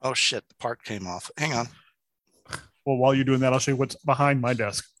 Oh, shit. The part came off. Hang on. Well, while you're doing that, I'll show you what's behind my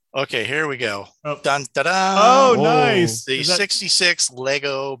desk. Okay, here we go. Oh. Dun, da-da. Oh, nice. The 66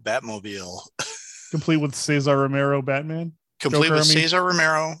 Lego Batmobile. Complete with Cesar Romero Batman? Complete Joker, with Cesar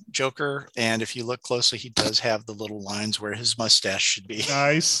Romero, Joker. And if you look closely, he does have the little lines where his mustache should be.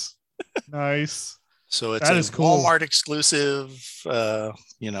 Nice. Nice. So it's a cool. Walmart exclusive.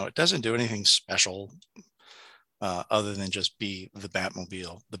 It doesn't do anything special other than just be the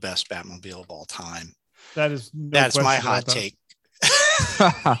Batmobile, the best Batmobile of all time. That's my hot take.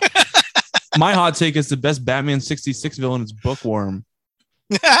 My hot take is the best Batman 66 villain is Bookworm.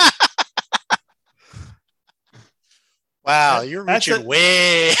 Wow, you're reaching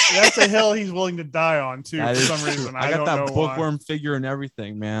way. That's a hill he's willing to die on too. For some reason, I got that Bookworm figure and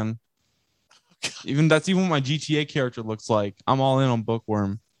everything, man. Even what my GTA character looks like. I'm all in on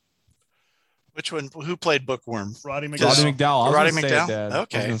Bookworm. Which one? Who played Bookworm? Roddy McDowell. Roddy McDowell. Roddy McDowell. Dad.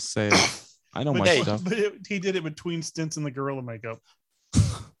 Okay. I was gonna say it. I know But, my hey, stuff. he did it between stints and the gorilla makeup.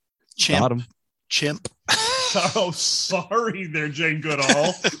 Got him. Chimp. Oh, sorry there, Jane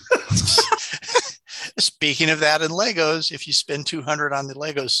Goodall. Speaking of that, in Legos, if you spend $200 on the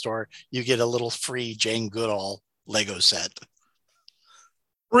Lego store, you get a little free Jane Goodall Lego set.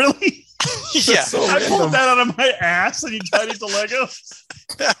 Really? Yeah. so I pulled random. that out of my ass and you tied it to Lego.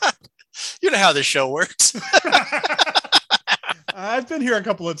 You know how this show works. I've been here a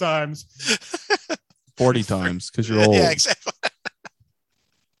couple of times. 40 times because you're old. Yeah, exactly.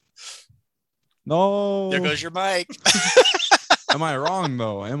 No. There goes your mic. Am I wrong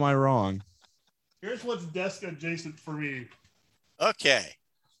though? Am I wrong? Here's what's desk adjacent for me. Okay.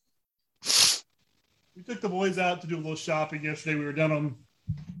 We took the boys out to do a little shopping yesterday. We were down on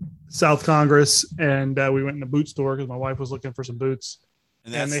South Congress, and we went in the boot store because my wife was looking for some boots.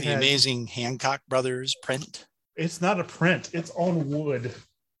 And that's they the had- amazing Hancock Brothers print. It's not a print. It's on wood.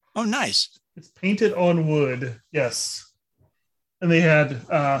 Oh, nice. It's painted on wood. Yes. And they had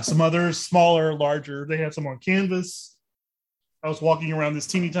some others, smaller, larger. They had some on canvas. I was walking around this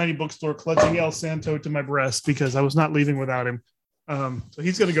teeny tiny bookstore clutching El Santo to my breast because I was not leaving without him. So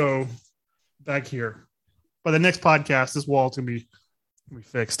he's going to go back here. By the next podcast, this wall's going to be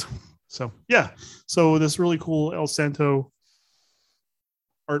fixed. So, yeah. So this really cool El Santo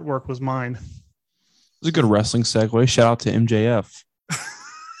artwork was mine. It was a good wrestling segue. Shout out to MJF.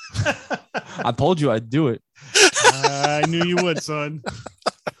 I told you I'd do it. I knew you would, son.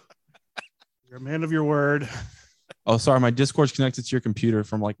 You're a man of your word. Oh, sorry. My Discord's connected to your computer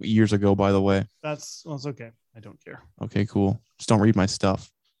from like years ago, by the way. It's okay. I don't care. Okay, cool. Just don't read my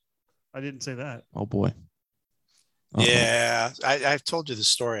stuff. I didn't say that. Oh, boy. Uh-oh. Yeah. I've told you the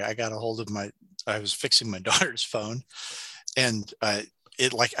story. I got a hold of I was fixing my daughter's phone, and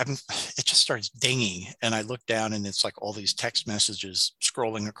it just starts dinging. And I look down and it's like all these text messages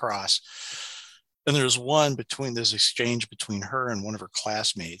scrolling across. And there's this exchange between her and one of her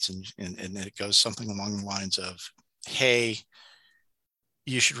classmates. And it goes something along the lines of, hey,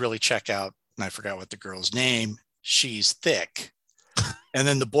 you should really check out, and I forgot what the girl's name, she's thick. And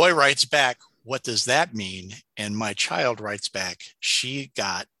then the boy writes back, what does that mean? And my child writes back, she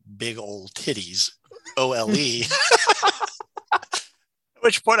got big old titties, OLE. At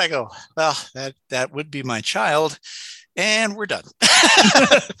which point I go, well, that would be my child. And we're done.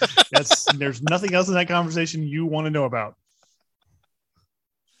 There's nothing else in that conversation you want to know about.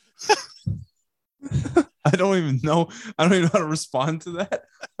 I don't even know how to respond to that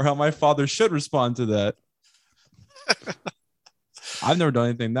or how my father should respond to that. I've never done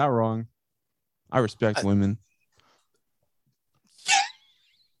anything that wrong. I respect women.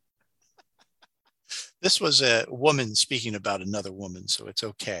 This was a woman speaking about another woman, so it's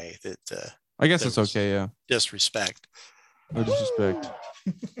okay that I guess there it's was okay, yeah. disrespect. No disrespect.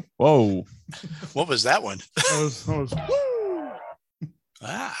 Whoa. What was that one?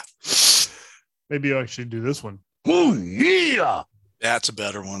 Ah, Maybe I should do this one. Oh, yeah. that's a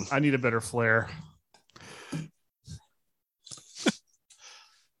better one. I need a better flair.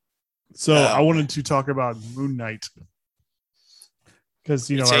 So I wanted to talk about Moon Knight because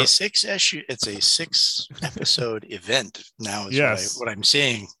It's a 6 episode event now is Yes. what I'm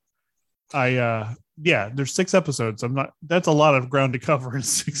seeing. There's 6 episodes. That's a lot of ground to cover in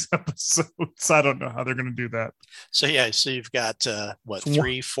 6 episodes. I don't know how they're going to do that. So you've got It's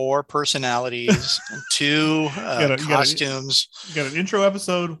 3-4 personalities, 2 costumes. You got an intro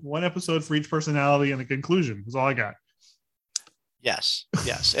episode, 1 episode for each personality, and a conclusion. That's all I got. Yes,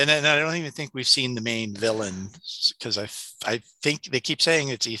 and then I don't even think we've seen the main villain because I think they keep saying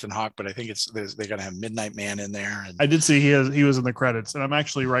it's Ethan Hawke, but I think they're going to have Midnight Man in there. And I did see he was in the credits, and I'm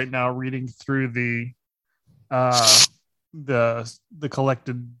actually right now reading through the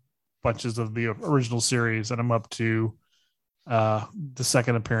collected bunches of the original series, and I'm up to the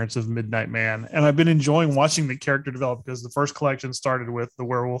second appearance of Midnight Man, and I've been enjoying watching the character develop because the first collection started with the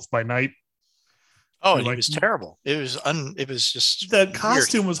Werewolf by Night. and he was terrible. It was just That weird.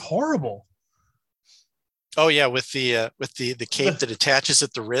 costume was horrible, Oh yeah, with the cape that attaches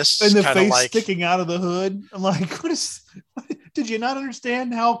at the wrists and the kind of face like sticking out of the hood. I'm like, did you not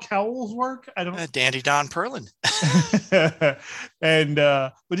understand how cowls work? I don't. Dandy Don Perlin. And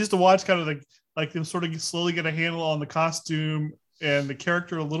but just to watch kind of like them sort of slowly get a handle on the costume and the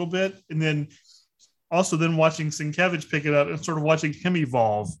character a little bit, and then also watching Sienkiewicz pick it up and sort of watching him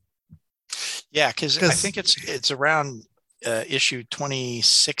evolve. Yeah, because I think it's around issue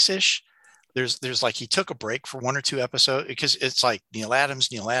 26-ish. There's like he took a break for 1 or 2 episodes because it's like Neil Adams.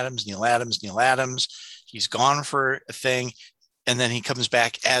 He's gone for a thing. and then he comes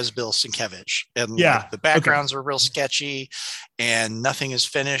back as Bill Sienkiewicz, and Yeah, like, the backgrounds are real sketchy, and nothing is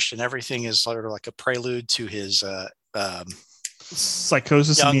finished, and everything is sort of like a prelude to his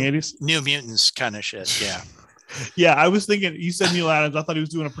Psychosis in the 80s. New Mutants kind of shit. Yeah. Yeah, I was thinking. You said Neil Adams. I thought he was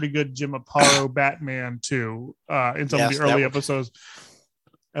doing a pretty good Jim Aparo Batman too. In some of the early episodes.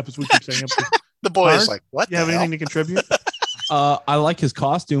 We keep saying episodes. The boy is Mark, like, "What? You have anything to contribute?" I like his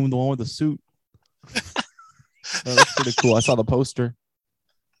costume, the one with the suit. That looks pretty cool. I saw the poster.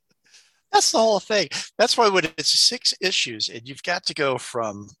 That's the whole thing. That's why when it's 6 issues, and you've got to go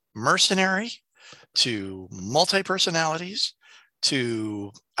from mercenary to multi-personalities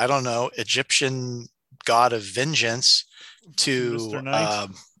to, I don't know, Egyptian god of vengeance to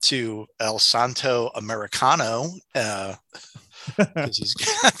El Santo Americano, because he's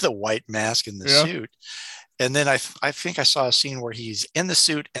got the white mask and the suit. And then I think I saw a scene where he's in the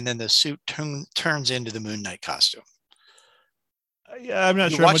suit, and then the suit turns into the Moon Knight costume. Yeah, I'm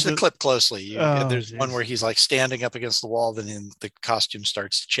not you sure. Watch the clip closely. There's one geez. where he's like standing up against the wall, then the costume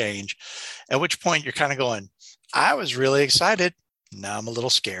starts to change. At which point you're kind of going, I was really excited. Now I'm a little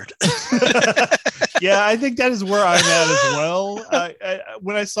scared. Yeah, I think that is where I'm at as well.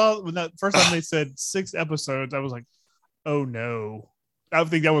 When that first time they said 6 episodes, I was like, oh no. I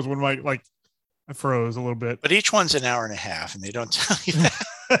think that was when I froze a little bit. But each one's an hour and a half, and they don't tell you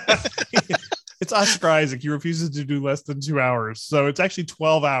that. It's Oscar Isaac. He refuses to do less than 2 hours. So it's actually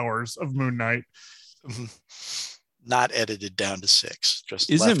 12 hours of Moon Knight. Not edited down to 6. Just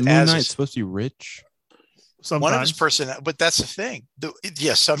Isn't Moon Knight supposed to be rich? Sometimes. One of his personality, but that's the thing.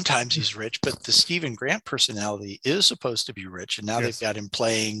 Yes, sometimes he's rich, but the Stephen Grant personality is supposed to be rich, and now they've got him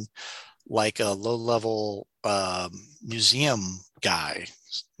playing like a low-level museum guy.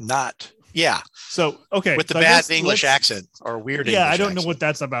 So okay, with the bad English accent or weird. Yeah, English I don't know accent. what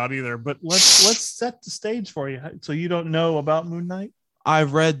that's about either. But let's set the stage for you. So you don't know about Moon Knight?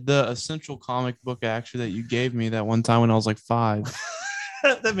 I've read the essential comic book actually that you gave me that one time when I was like 5.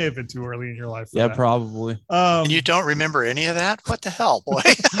 That may have been too early in your life. Yeah, probably. And you don't remember any of that? What the hell, boy?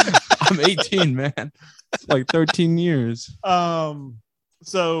 I'm 18, man. It's like 13 years.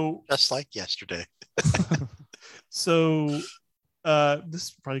 So just like yesterday. So this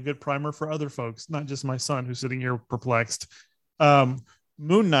is probably a good primer for other folks, not just my son who's sitting here perplexed. Moon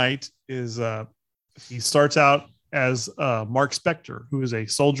Knight is he starts out as Mark Spector, who is a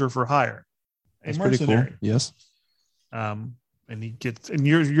soldier for hire. That's pretty cool. Yes. And he gets, and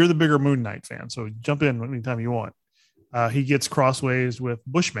you're the bigger Moon Knight fan, so jump in anytime you want. He gets crossways with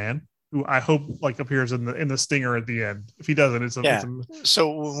Bushman, who I hope appears in the stinger at the end. If he doesn't, it's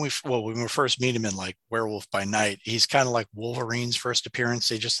So when we first meet him in like Werewolf by Night, he's kind of like Wolverine's first appearance.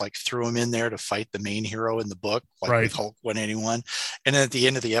 They just like threw him in there to fight the main hero in the book, with Hulk 181. And then at the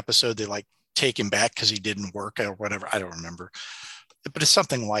end of the episode, they like take him back because he didn't work or whatever. I don't remember, but it's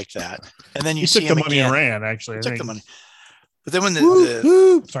something like that. And then you see took the him money again. and ran. Actually, He took the money. But then when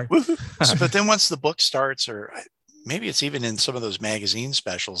sorry. But then once the book starts, or maybe it's even in some of those magazine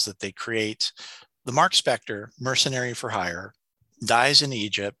specials that they create, the Mark Spector, mercenary for hire, dies in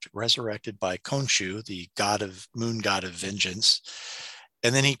Egypt, resurrected by Khonshu, the moon god of vengeance.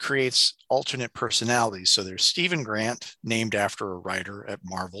 And then he creates alternate personalities. So there's Stephen Grant, named after a writer at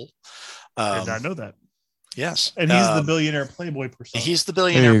Marvel. I did not know that. Yes. And he's the billionaire Playboy person. He's the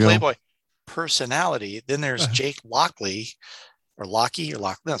billionaire Playboy personality. Then there's Jake Lockley. Or Lockley.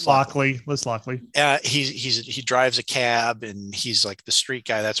 Liz Lockley. He drives a cab, and he's like the street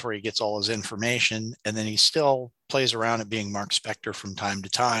guy. That's where he gets all his information. And then he still plays around at being Mark Spector from time to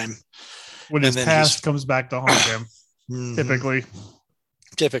time. When his past comes back to haunt him, typically.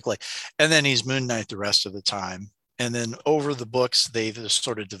 And then he's Moon Knight the rest of the time. And then over the books, they just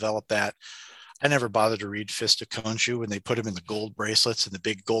sort of developed that. I never bothered to read Fist of Khonshu when they put him in the gold bracelets and the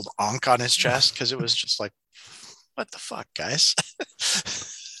big gold ankh on his chest, because it was just like, what the fuck, guys?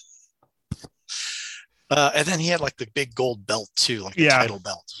 And then he had like the big gold belt too, like the title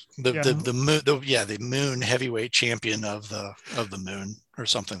belt. The moon heavyweight champion of the moon, or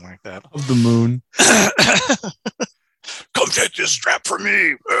something like that. Of the moon. Come take this strap for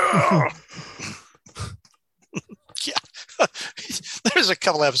me. Yeah. There's a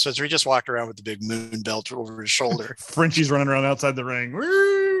couple episodes where he just walked around with the big moon belt over his shoulder. Frenchie's running around outside the ring.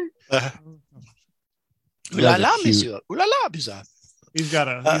 Ooh la la, monsieur. Ooh la la, bizarre. He's got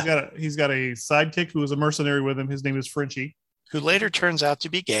a sidekick who is a mercenary with him. His name is Frenchie, who later turns out to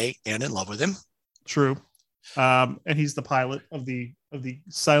be gay and in love with him. True. And he's the pilot of the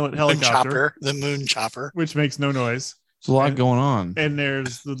silent helicopter, the moon chopper, which makes no noise. There's a lot going on. And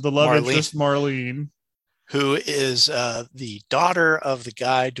there's the love interest, Marlene, who is the daughter of the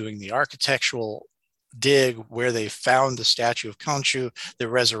guy doing the architectural dig where they found the statue of Khonshu that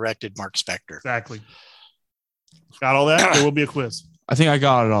resurrected Mark Spector. Exactly. Got all that? There will be a quiz. I think I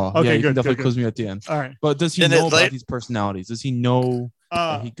got it all. Okay, yeah, you good, can definitely good, quiz me at the end. All right. But does he And know it- about these personalities? Does he know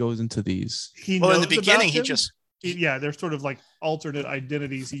that he goes into these? He Well, in knows the beginning, about he them. just Yeah, they're sort of like alternate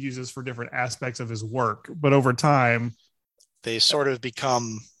identities he uses for different aspects of his work. But over time, they sort of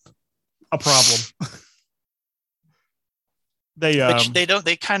become a problem. which they don't.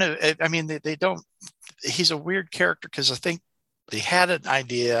 They kind of. I mean, they don't. He's a weird character because I think they had an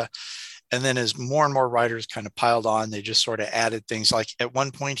idea, and then as more and more writers kind of piled on, they just sort of added things. Like at one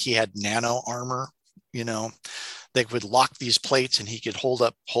point, he had nano armor. You know, they would lock these plates, and he could hold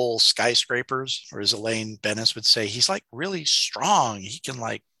up whole skyscrapers. Or as Elaine Bennis would say, he's like really strong. He can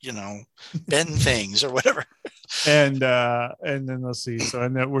like bend things or whatever. And then let's see. So,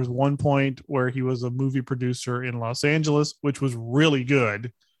 and there was one point where he was a movie producer in Los Angeles, which was really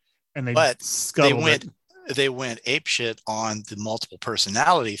good. And they they went apeshit on the multiple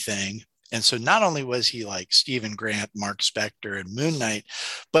personality thing. And so not only was he like Stephen Grant, Mark Spector, and Moon Knight,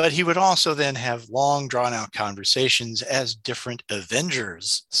 but he would also then have long drawn out conversations as different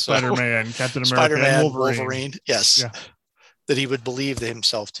Avengers. So, Spider-Man, Captain America, Spider-Man, and Wolverine. Yes. Yeah. That he would believe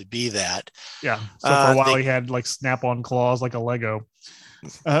himself to be that. Yeah. So for a while he had like snap-on claws like a Lego.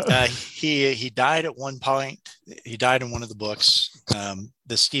 He died at one point. He died in one of the books.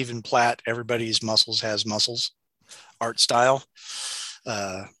 The Stephen Platt, Everybody's Muscles Has Muscles art style,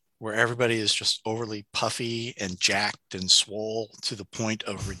 where everybody is just overly puffy and jacked and swole to the point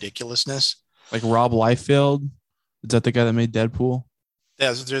of ridiculousness. Like Rob Liefeld? Is that the guy that made Deadpool?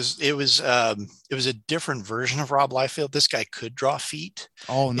 Yeah, it was a different version of Rob Liefeld. This guy could draw feet.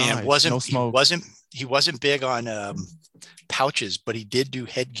 Oh, nice. And wasn't no smoke. he wasn't big on pouches, but he did do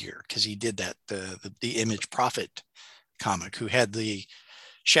headgear because he did that the Image Prophet comic, who had the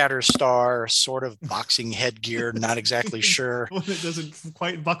Shatterstar sort of boxing headgear. Not exactly sure. It doesn't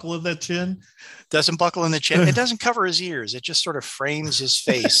quite buckle in that chin. Doesn't buckle in the chin. It doesn't cover his ears. It just sort of frames his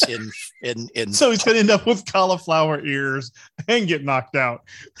face in So he's going to end up with cauliflower ears and get knocked out.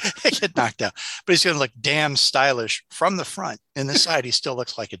 get knocked out. But he's going to look damn stylish from the front. And the side, he still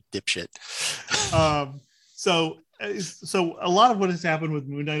looks like a dipshit. So a lot of what has happened with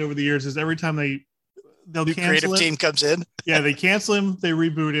Moon Knight over the years is every time they'll New cancel creative him. team comes in. Yeah, they cancel him, they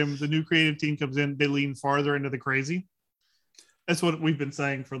reboot him, the new creative team comes in, they lean farther into the crazy. That's what we've been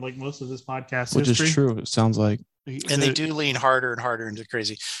saying for like most of this podcast Which history. is true. It sounds like. And they do lean harder and harder into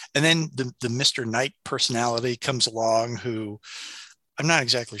crazy. And then the Mr. Knight personality comes along, who I'm not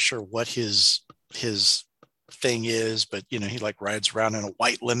exactly sure what his thing is, but he like rides around in a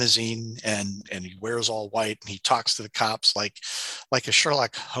white limousine and he wears all white and he talks to the cops like a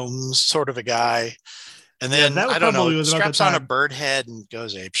Sherlock Holmes sort of a guy. And then that I don't know, was about the straps on a time. bird head and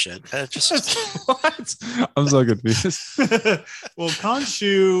goes apeshit. Just What? I'm so confused. Well,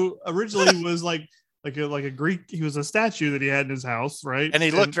 Khonshu originally was like a Greek. He was a statue that he had in his house, right? and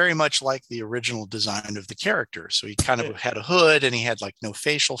he looked very much like the original design of the character. So he kind of had a hood and he had like no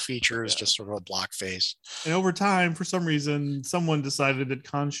facial features, just sort of a block face. And over time, for some reason, someone decided that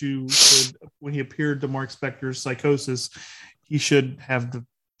Khonshu should, when he appeared to Mark Spector's Psychosis, he should have the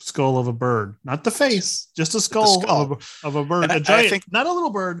skull of a bird, not the face, just a skull, of a bird, And a giant, think, not a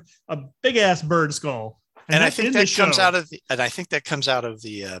little bird, a big ass bird skull. And I think that comes out of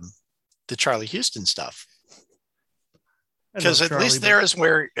the Charlie Houston stuff. Because at least there is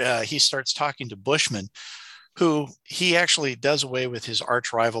where he starts talking to Bushman, who he actually does away with his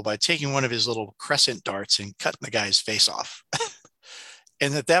arch rival by taking one of his little crescent darts and cutting the guy's face off.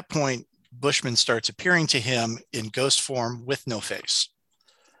 And at that point, Bushman starts appearing to him in ghost form with no face.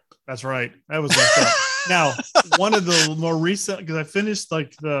 That's right. That was messed up. Now, one of the more recent, because I finished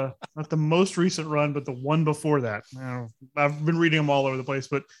like not the most recent run, but the one before that. I've been reading them all over the place,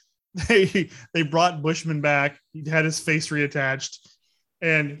 but they brought Bushman back. He had his face reattached,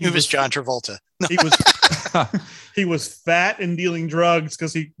 and he was John Travolta. He was fat and dealing drugs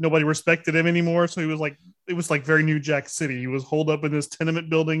because nobody respected him anymore. So it was like very New Jack City. He was holed up in this tenement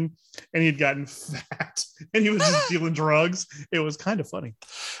building, and he'd gotten fat, and he was just dealing drugs. It was kind of funny.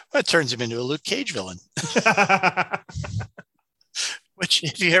 That turns him into a Luke Cage villain. Which,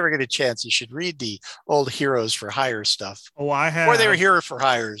 if you ever get a chance, you should read the old Heroes for Hire stuff. Oh, I have. Or they were Hero for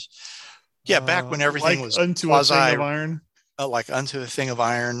Hires. Yeah, back when everything like was Unto quasi, a Thing of Iron. like Unto a Thing of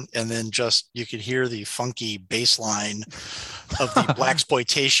Iron, and then just you could hear the funky bass line of the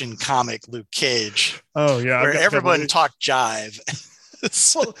blaxploitation comic Luke Cage. Oh yeah, where everyone talked jive.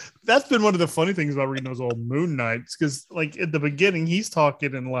 Well, that's been one of the funny things about reading those old Moon Knights, because like at the beginning he's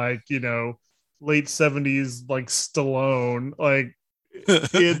talking in like late 70s like Stallone, like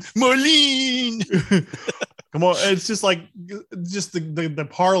Marlene. Come on, it's just like the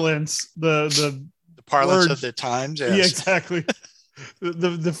parlance, the Parlance words. of the times. Yeah, Yes. exactly.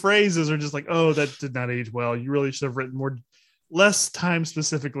 The phrases are just like, oh, that did not age well. You really should have written less time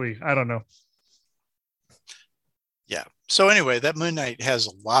specifically. I don't know. Yeah. So anyway, that Moon Knight has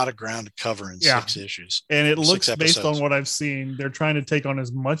a lot of ground to cover in Yeah. 6 issues. And it 6 looks, based on episodes. what I've seen, they're trying to take on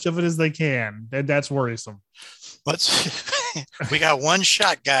as much of it as they can. And that's worrisome. We got one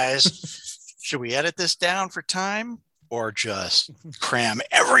shot, guys. Should we edit this down for time or just cram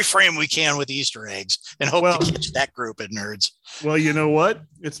every frame we can with Easter eggs and hope Well- to catch that group of nerds? Well, you know what?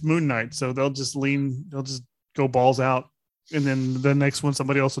 It's Moon Knight, so they'll just go balls out, and then the next one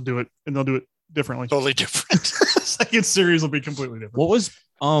somebody else will do it, and they'll do it differently. Totally different. Second series will be completely different. What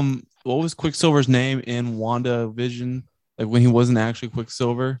was Quicksilver's name in WandaVision? Like when he wasn't actually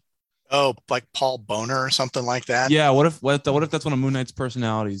Quicksilver? Oh, like Paul Boner or something like that. Yeah. What if that's one of Moon Knight's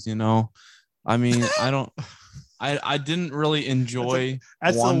personalities? You know, I mean, I didn't really enjoy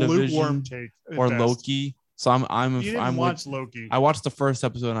That's a lukewarm WandaVision take. at or best. Loki. So You didn't watch Loki. I watched the first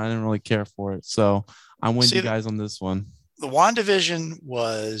episode and I didn't really care for it. So I'm with See, you guys on this one. The WandaVision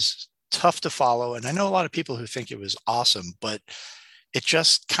was tough to follow, and I know a lot of people who think it was awesome, but it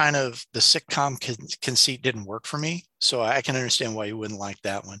just kind of, the sitcom conceit didn't work for me. So I can understand why you wouldn't like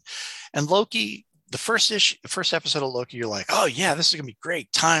that one. And Loki, the first episode of Loki, you're like, oh yeah, this is gonna be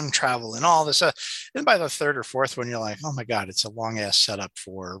great, time travel and all this. And by the third or fourth one, you're like, oh my god, it's a long ass setup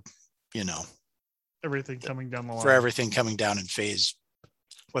for, Everything coming down the line. for everything coming down in phase.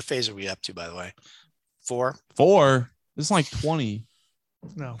 What phase are we up to, by the way? 4? 4. This is like 20.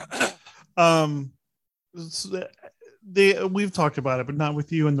 No. We've talked about it, but not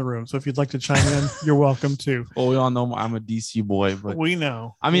with you in the room. So if you'd like to chime in, you're welcome to. Well, we all know I'm a DC boy, but We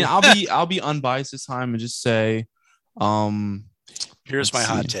know. I mean, I'll be unbiased this time and just say, Here's my Let's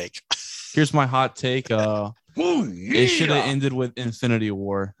hot see. take. here's my hot take. Oh, It should have yeah. ended with Infinity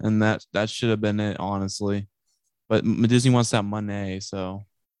War, and that should have been it, honestly. But Disney wants that money, so.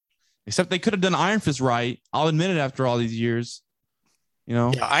 Except they could have done Iron Fist right. I'll admit it after all these years. You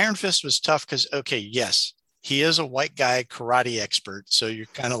know? Yeah, Iron Fist was tough because, okay, yes, he is a white guy karate expert. So you're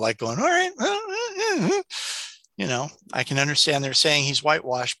kind of like going, all right, I can understand they're saying he's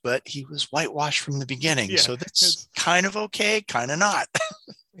whitewashed, but he was whitewashed from the beginning. Yeah, So that's kind of okay, kind of not.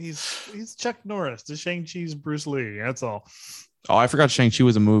 He's Chuck Norris, the Shang-Chi's Bruce Lee. That's all. Oh, I forgot Shang-Chi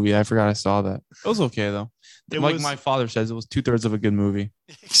was a movie. I forgot I saw that. It was okay, though. It Like was- my father says, it was 2/3 of a good movie.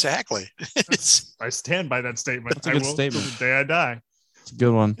 Exactly. It's I stand by that statement. That's a I good will statement. till the day I die. It's a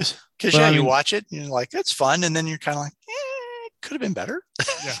good one. because, But yeah, I you mean- watch it and you're like, it's fun. And then you're kind of like, could have been better.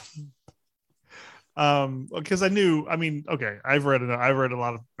 Yeah. Because I've read a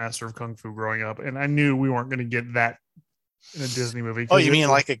lot of Master of Kung Fu growing up, and I knew we weren't going to get that in a Disney movie. Oh, you mean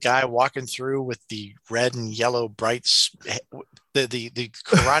like a guy walking through with the red and yellow brights, the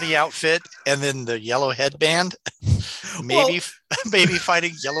karate outfit, and then the yellow headband? Maybe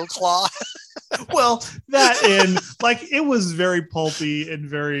fighting Yellow Claw. well, that and like it was very pulpy and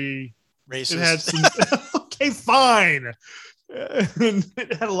very. Racist. It had some. Okay, fine. And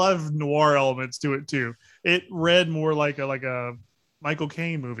it had a lot of noir elements to it too. It read more like a Michael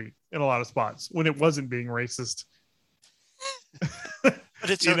Caine movie in a lot of spots when it wasn't being racist. But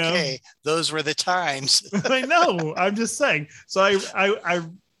it's You know? okay. Those were the times. I know. I'm just saying. So I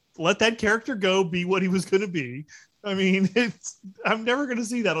let that character go, be what he was going to be. I mean, I'm never going to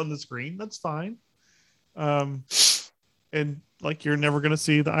see that on the screen. That's fine. And like you're never going to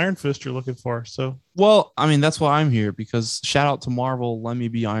see the Iron Fist you're looking for. So Well, I mean, that's why I'm here, because shout out to Marvel. Let me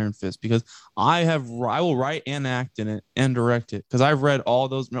be Iron Fist, because I will write and act in it and direct it, because I've read all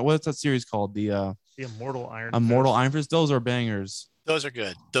those. What's that series called? The the Immortal Iron Immortal Fist. Iron Fist. Those are bangers. Those are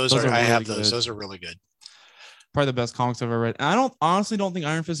good. Those Those are are I really have those. good. Those are really good. Probably the best comics I've ever read. And I honestly don't think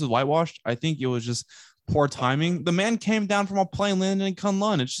Iron Fist is whitewashed. I think it was just poor timing. The man came down from a plane landing in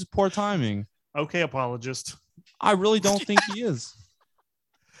Kunlun. It's just poor timing. Okay, apologist. I really don't think he is.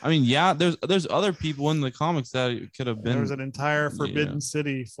 I mean, yeah, there's other people in the comics that it could have been. There was an entire Forbidden Yeah.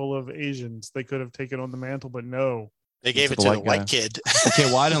 City full of Asians. They could have taken on the mantle, but no. They gave it took to a the white guy. white kid. Okay,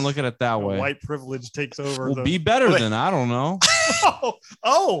 well, I didn't look at it that way. White privilege takes over. Well, the... be better Wait. than I don't know.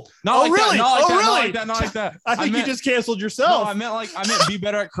 oh, Not oh, like really? that. Not like Oh, that. Not really? like that. Not like that. I think meant, you just canceled No, yourself. I meant be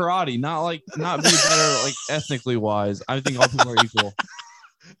better at karate. Not be better like ethnically wise. I think all people are equal.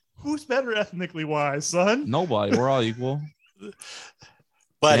 Who's better ethnically wise, son? Nobody. We're all equul.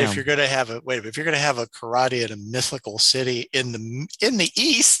 But Damn. if you're gonna have a karate in a mythical city in the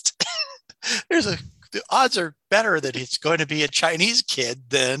East, the odds are better that it's going to be a Chinese kid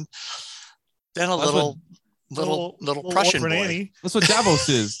than a That's little little Prussian orphan boy. Annie. That's what Davos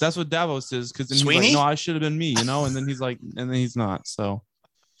is. That's what Davos is. Because then he's Sweeney? like, no, I should have been me, you know. And then he's like, and then he's not. So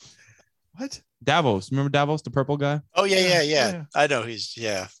What? Davos, remember Davos, the purple guy? Oh yeah. Yeah. I know he's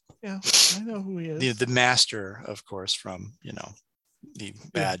Yeah, I know who he is. the master, of course, from the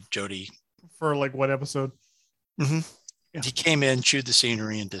bad Jody. For like what episode? hmm Yeah. He came in, chewed the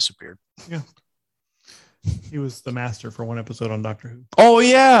scenery, and disappeared. He was the master for one episode on Doctor Who. Oh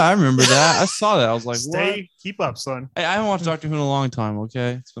yeah, I remember that. I saw that. I was like, Keep up, son. what? Hey, I haven't watched Doctor Who in a long time.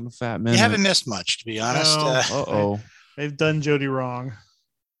 Okay, it's been a fat minute. You haven't missed much, to be honest. No. Uh-oh. They've done Jodie wrong.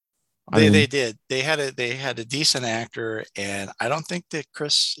 They did. They had a decent actor, and I don't think that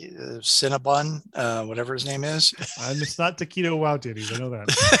Chris Cinnabon, whatever his name is, And it's not Taquito Wow Titties. I know that.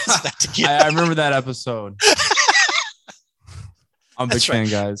 it's not to get- I remember that episode. I'm a big That's fan, right.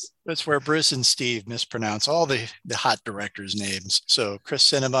 guys. That's where Bruce and Steve mispronounce all the hot directors' names. So Chris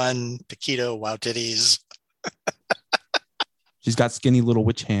Cinnabon, Taquito, Wow Titties. She's got skinny little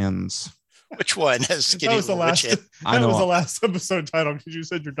witch hands. Which one has skinny That was the little last. witch head? I That was the know. last episode title because you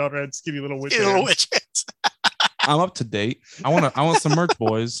said your daughter had skinny little witch Skinny little hands. witch heads. I'm up to date. I want some merch,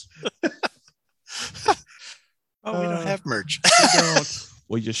 boys. Oh, we don't have merch. You don't.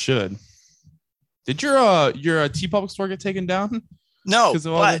 Well, you should. Did your T Public store get taken down? No, 'Cause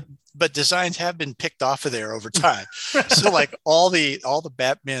of all but designs have been picked off of there over time. So like all the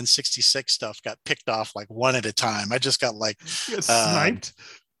Batman 66 stuff got picked off like one at a time. I just got like You got sniped.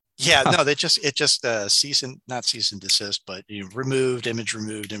 yeah, no, it just not cease and desist, but removed, image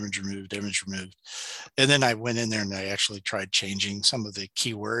removed, image removed, image removed. And then I went in there and I actually tried changing some of the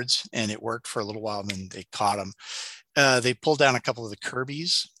keywords and it worked for a little while and then they caught them. They pulled down a couple of the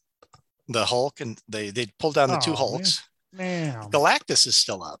Kirby's, the Hulk, and they pulled down the two Oh, Hulks. Man. Galactus is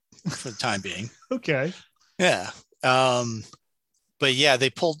still up for the time being. Okay. Yeah. But yeah, they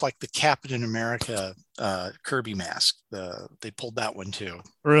pulled like the Captain America Kirby mask. They pulled that one too.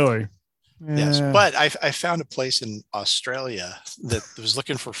 Really? Yes. Yeah. But I found a place in Australia that was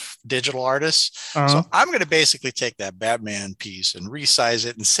looking for digital artists. Uh-huh. So I'm going to basically take that Batman piece and resize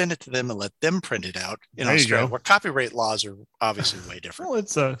it and send it to them and let them print it out in There you Australia, go. where copyright laws are obviously way different. Well,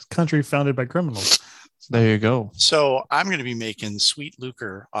 it's a country founded by criminals. There you go. So I'm going to be making sweet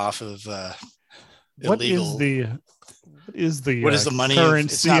lucre off of What illegal. is the What is the money?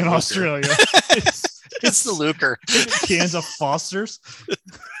 currency It's not in lucre. Australia? It's the lucre. Cans of Foster's.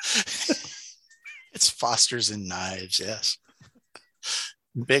 It's Foster's and knives, yes.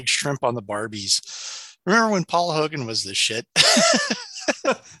 Big shrimp on the Barbies. Remember when Paul Hogan was the shit?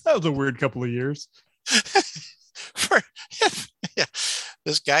 That was a weird couple of years. Yeah.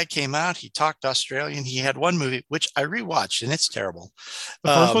 This guy came out, he talked Australian. He had one movie, which I rewatched, and it's terrible.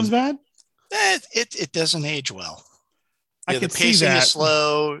 The first one's bad. It doesn't age well. I The could see pacing that. is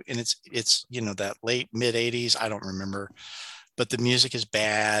slow, and it's that late mid 80s. I don't remember, but the music is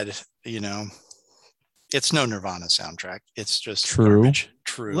bad. It's no Nirvana soundtrack. It's just True. garbage.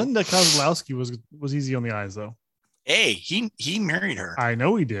 True. Linda Kozlowski was easy on the eyes, though. Hey, he married her. I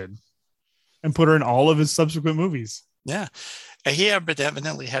know he did, and put her in all of his subsequent movies. Yeah. He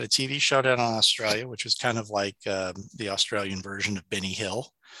evidently had a TV show down on Australia, which was kind of like the Australian version of Benny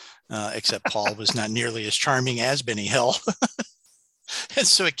Hill, except Paul was not nearly as charming as Benny Hill. And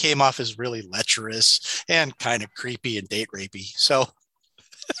so it came off as really lecherous and kind of creepy and date rapey. So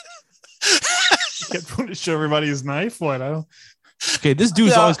Kept wanting to show everybody his knife. What? I don't. Okay, this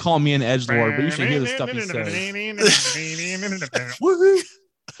dude's Yeah. always calling me an edgelord, but you should hear the stuff he says. Woohoo.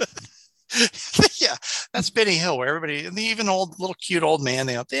 yeah, that's Benny Hill, where everybody, and even old little cute old man,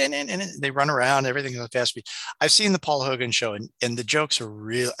 they run around, everything goes fast speed. I've seen the Paul Hogan show, and the jokes are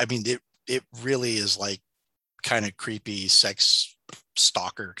real. I mean, it really is like kind of creepy sex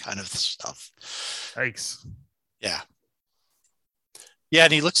stalker kind of stuff. Yikes. Yeah. Yeah,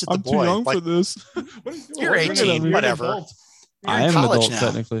 and he looks at the I'm too boy young like, for this. What are you doing? You're Look at 18, him. You're an whatever. adult. You're I in am an college adult, now.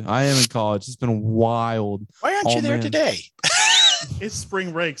 technically. I am in college. It's been wild. Why aren't Oh, you there man. today? It's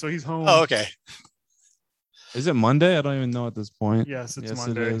spring break, so he's home. Oh, okay. Is it Monday? I don't even know at this point. Yes, it's Yes,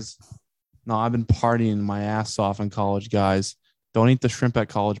 Monday. it is. No, I've been partying my ass off in college, guys. Don't eat the shrimp at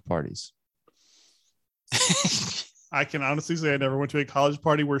college parties. I can honestly say I never went to a college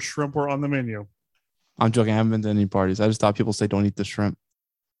party where shrimp were on the menu. I'm joking. I haven't been to any parties. I just thought people say don't eat the shrimp.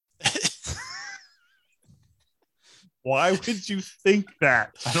 Why would you think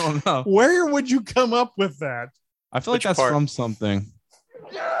that? I don't know. Where would you come up with that? I feel like Which that's part? from something.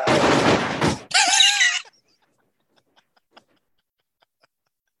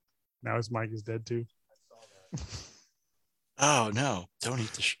 Now his mic is dead too. Oh no! Don't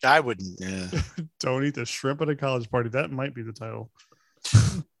eat the. I wouldn't. Don't eat the shrimp at a college party. That might be the title.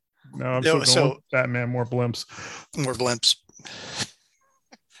 No, I'm No, still going with Batman, more blimps. More blimps.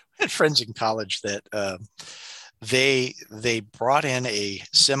 I had friends in college that they brought in a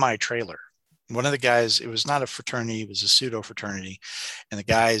semi trailer. One of the guys, it was not a fraternity, it was a pseudo fraternity, and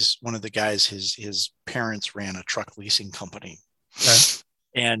one of the guys, his parents ran a truck leasing company,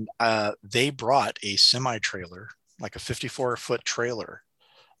 and they brought a semi trailer, like a 54-foot trailer,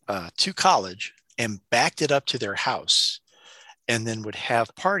 to college and backed it up to their house, and then would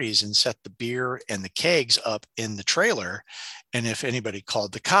have parties and set the beer and the kegs up in the trailer. And if anybody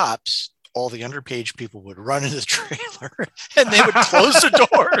called the cops, all the underpage people would run into the trailer and they would close the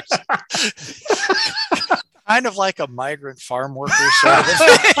doors. Kind of like a migrant farm worker sort of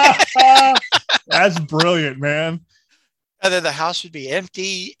thing. That's brilliant, man. And then the house would be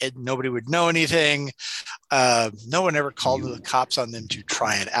empty and nobody would know anything. No one ever called the cops on them to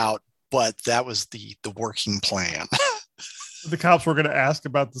try it out, but that was the working plan. The cops were going to ask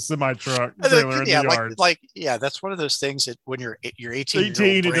about the semi truck trailer in the yard. That's one of those things that when you're 18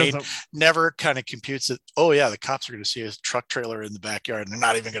 brain never kind of computes that. Oh yeah, the cops are going to see a truck trailer in the backyard, and they're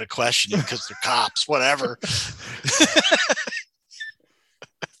not even going to question it because they're cops. Whatever.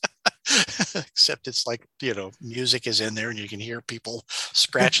 Except it's like, music is in there, and you can hear people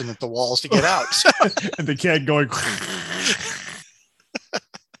scratching at the walls to get out, and the kid going.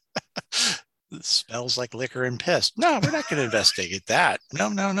 It smells like liquor and piss. No, we're not going to investigate that.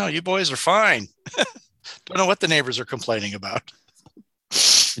 No. You boys are fine. Don't know what the neighbors are complaining about.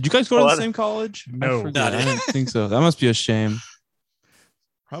 Did you guys go to the same college? No, I didn't think so. That must be a shame.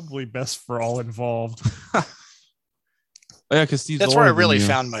 Probably best for all involved. Oh, yeah, because that's where I really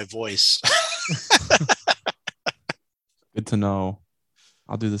found my voice. Good to know.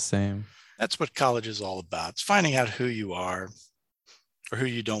 I'll do the same. That's what college is all about. It's finding out who you are. Or who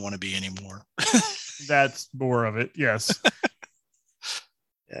you don't want to be anymore. That's more of it. Yes.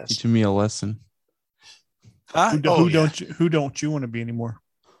 Yes. Teaching me a lesson. Huh? Who don't you want to be anymore?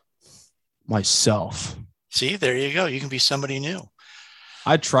 Myself. See, there you go. You can be somebody new.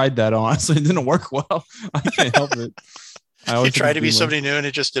 I tried that, honestly. It didn't work well. I can't help it. You tried to be somebody new and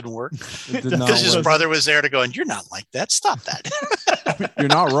it just didn't work. It did not because his work. brother was there to go, and you're not like that. Stop that. You're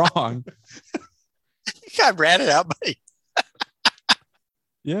not wrong. I ran it out by.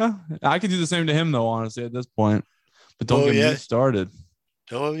 Yeah, I could do the same to him, though, honestly, at this point. But don't get me started.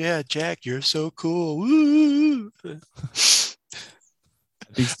 Oh, yeah, Jack, you're so cool. Woo! I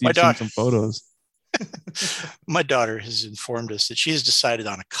think Steve's seen some photos. My daughter has informed us that she has decided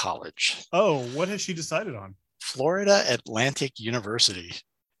on a college. Oh, what has she decided on? Florida Atlantic University.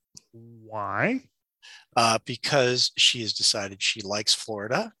 Why? Because she has decided she likes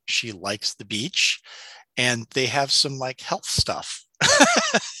Florida. She likes the beach. And they have some health stuff.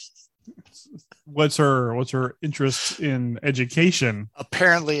 What's her interest in education?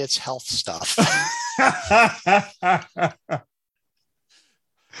 Apparently it's health stuff. I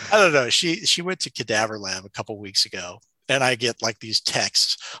don't know. She went to Cadaver Lab a couple weeks ago, and I get these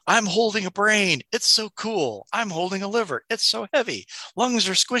texts. I'm holding a brain. It's so cool. I'm holding a liver. It's so heavy. Lungs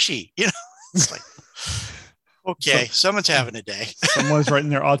are squishy. It's like, okay, someone's having a day. Someone's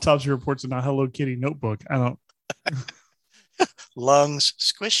writing their autopsy reports in a Hello Kitty notebook. I don't. Lungs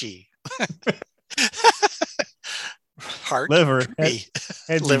squishy. Heart liver heavy.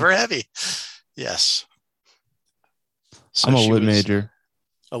 Liver heavy. Yes. So I'm a lit major.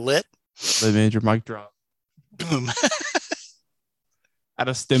 A lit major. Mic drop. Boom. At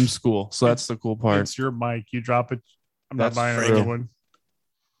a STEM school, so that's the cool part. It's your mic. You drop it. I'm That's not buying true. another one.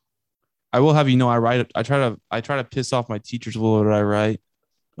 I will have I write. I try to piss off my teachers a little bit. I write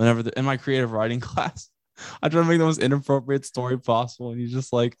whenever in my creative writing class. I try to make the most inappropriate story possible, and he's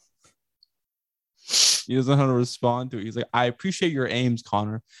just like, he doesn't know how to respond to it. He's like, I appreciate your aims,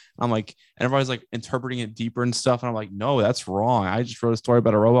 Connor. And I'm like, and everybody's like interpreting it deeper and stuff, and I'm like, no, that's wrong. I just wrote a story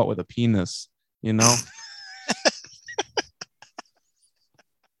about a robot with a penis.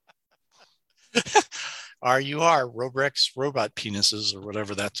 Robrex robot penises, or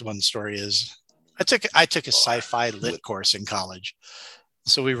whatever that one story is. I took a sci-fi lit course in college,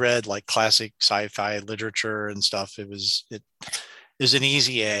 so we read classic sci-fi literature and stuff. It was an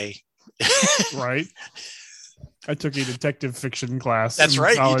easy A. Right. I took a detective fiction class. That's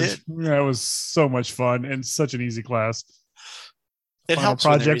right, college. You did. Yeah, it was so much fun and such an easy class. It helps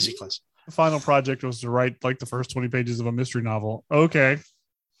when they're easy class. The final project was to write the first 20 pages of a mystery novel. Okay.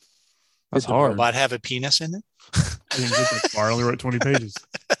 That's Did the hard. robot have a penis in it? I didn't get that far. I only wrote 20 pages.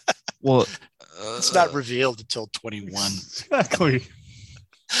 Well, it's not revealed until 21. Exactly.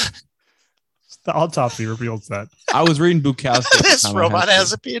 The autopsy reveals that. I was reading Bukowski. This robot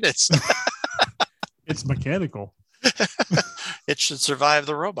has a penis. It's mechanical. It should survive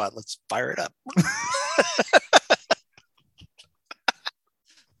the robot. Let's fire it up.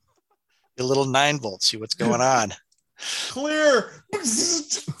 Your little 9-volt. See what's going on. Clear.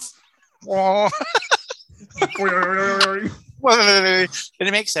 And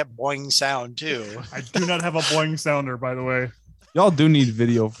it makes that boing sound too. I do not have a boing sounder, by the way. Y'all do need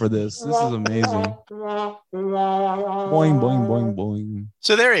video for this. This is amazing. Boing, boing, boing, boing.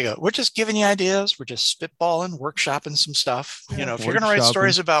 So there you go. We're just giving you ideas. We're just spitballing, workshopping some stuff. You know, if you're going to write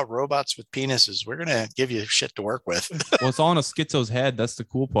stories about robots with penises, we're going to give you shit to work with. Well, it's all in a schizo's head. That's the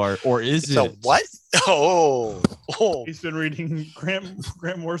cool part. Or is So it? what? Oh. He's been reading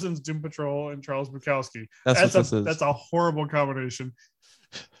Grant Morrison's Doom Patrol and Charles Bukowski. That's what this is. That's a horrible combination.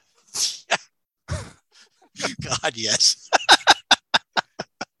 God, yes.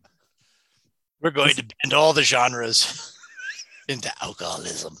 We're going to bend all the genres into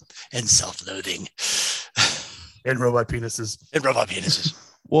alcoholism and self-loathing And robot penises. and robot penises.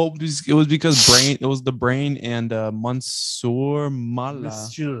 Well, it was because it was the Brain and Monsieur Mala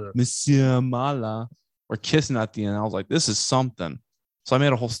were kissing at the end. I was like, this is something. So I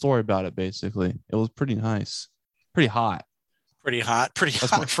made a whole story about it. Basically, it was pretty nice, pretty hot, Pretty hot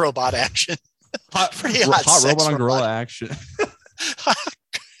robot action. Pretty hot hot sex robot on gorilla robot. action.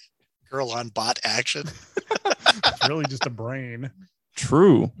 Girl on bot action. It's really just a brain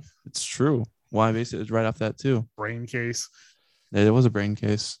True, it's true. Why I based it was right off that too. case. It was a brain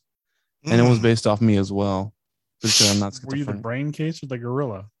case, and it was based off me as well. Because I'm not Were you the schizophrenic. brain case or the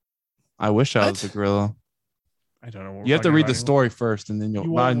gorilla? I wish I What? was a gorilla. I don't know. What You we're have to talking read about the anymore. story first, and then You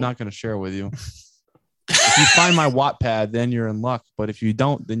I'm won't- not going to share with you. If you find my Wattpad, then you're in luck. But if you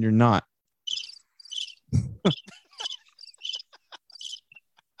don't, then you're not.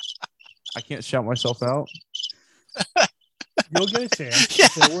 I can't shout myself out. You'll get a chance Yeah.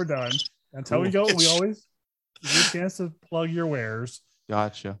 before we're done. That's how we go. Cool. We always give you a chance to plug your wares.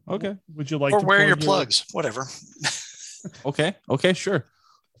 Gotcha. Okay. Would you like Or to wear plug your plugs, whatever. Okay. Okay. Sure.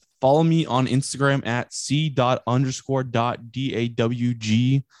 Follow me on Instagram at c._.dawg.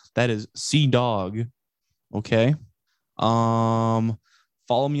 That is CDog. Okay. Follow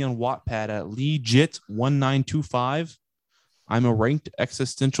me on Wattpad at legit1925. I'm a ranked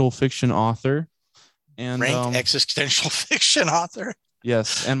existential fiction author. And Ranked existential fiction author.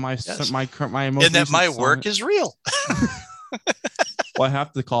 yes, and my Yes. my most And that recent my song- work is real. well, I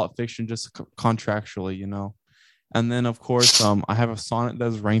have to call it fiction just contractually, you know. And then of course, I have a sonnet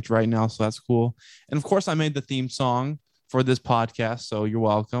that's ranked right now, so that's cool. And of course, I made the theme song for this podcast, so you're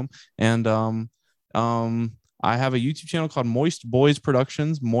welcome. And I have a YouTube channel called Moist Boys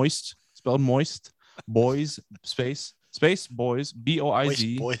Productions. Moist spelled moist. Boys space boys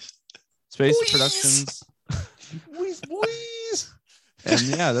BOIZ Boys. space Boys. Productions. Boys. And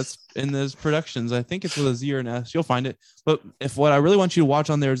yeah, that's in those productions. I think it's with a Z or an S. You'll find it. But if what I really want you to watch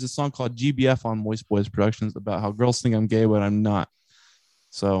on there is a song called GBF on Moist Boys Productions about how girls think I'm gay, but I'm not.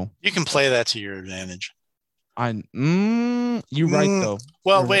 So You can play that to your advantage. you're right though.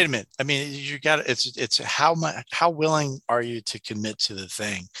 Well, You're wait a minute. I mean, you got it's how willing are you to commit to the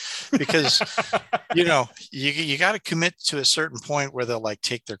thing? Because you know, you got to commit to a certain point where they'll like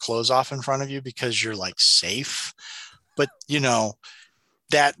take their clothes off in front of you because you're like safe. But you know,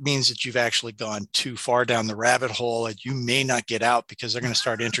 that means that you've actually gone too far down the rabbit hole and you may not get out because they're going to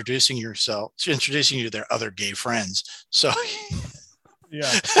start introducing you to their other gay friends. So Yeah.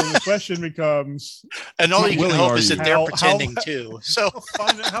 So the question becomes, and all How you can willing hope are is you? that they're How- pretending too. So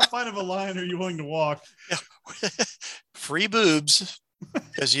how fine of a line are you willing to walk? free boobs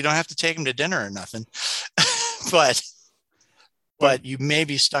because you don't have to take them to dinner or nothing. but you may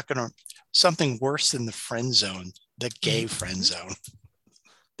be stuck in something worse than the friend zone, the gay friend zone.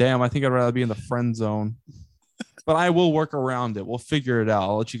 Damn, I think I'd rather be in the friend zone. But I will work around it. We'll figure it out.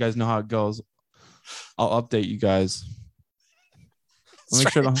 I'll let you guys know how it goes. I'll update you guys. I'll make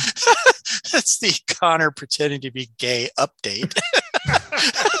sure to- That's the Connor pretending to be gay update.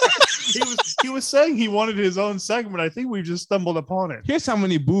 He was saying he wanted his own segment. I think we've just stumbled upon it. Here's how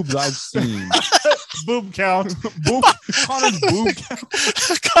many boobs I've seen. Boob count. Connor's boob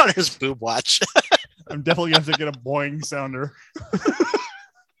count. Connor's boob watch. I'm definitely going to have to get a boing sounder.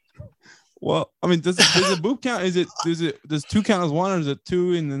 Well, I mean, does a boob count? Does 2 count as 1, or is it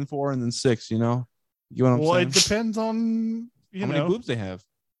 2 and then 4 and then 6? You know, you know what I'm Well, saying? it depends on How many boobs they have?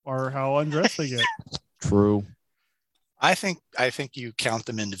 or how undressed they get. True. I think you count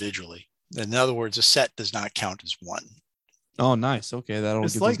them individually. In other words, a set does not count as one. Oh, nice. Okay, that'll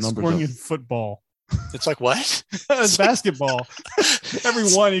It's get like those numbers scoring up. in football. It's like what? It's basketball. Every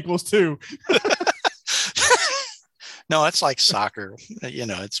one equals 2. No, it's like soccer. You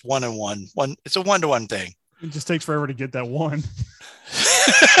know, it's 1-on-1. It's a 1-to-1 thing. It just takes forever to get that one.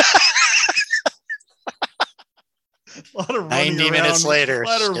 A lot of running 90 minutes around, later, a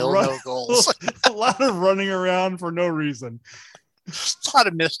lot of still run- no goals. a lot of running around for no reason. A lot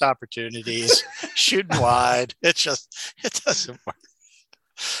of missed opportunities, shooting wide. It doesn't work.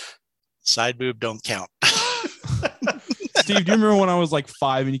 Side boob don't count. Steve, do you remember when I was like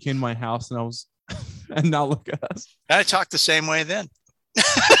 5 and you came to my house and now look at us? I talked the same way then.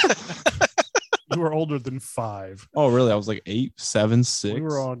 You were older than 5. Oh, really? I was like 8, 7, 6. We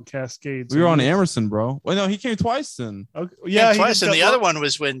were on Cascades. We were on Emerson, bro. Well, no, he came twice then. Okay. Yeah, he twice. did And the that other one- one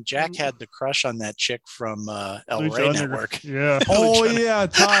was when Jack had the crush on that chick from El Lucha Rey Underground. Network. Yeah. Oh, yeah,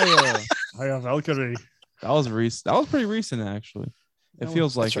 Taya. I have Valkyrie. That was recent. That was pretty recent, actually. It That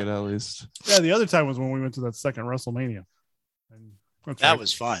feels like that's it, at least. Yeah, the other time was when we went to that second WrestleMania. And that's That right.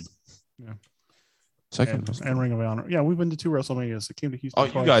 was fun. Second. and Ring of Honor. Yeah, we've been to 2 WrestleManias. It came to Houston. Oh,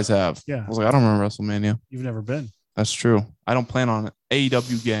 you twice. guys have. Yeah. I was like, I don't remember WrestleMania. You've never been. That's true. I don't plan on it.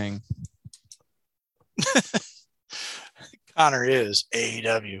 AEW gang. Connor is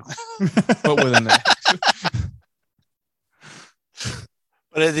AEW. But within that.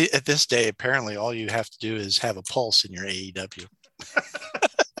 But at this day, apparently all you have to do is have a pulse in your AEW.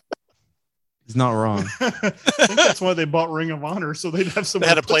 He's not wrong. I think that's why they bought Ring of Honor, so they'd have some. They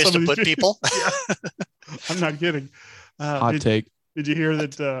had a place to put people. I'm not kidding. Hot take. Did you hear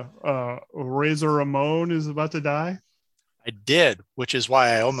that Razor Ramon is about to die? I did, which is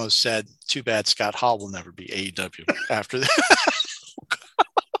why I almost said, too bad Scott Hall will never be AEW after that.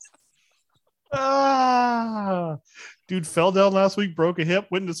 Dude fell down last week, broke a hip,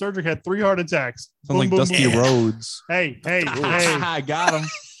 went into surgery, had 3 heart attacks. Sounds like Dusty boom. Rhodes. Hey. I got him.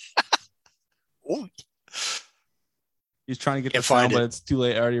 Ooh, He's trying to get Can't the sound, find but it. it's too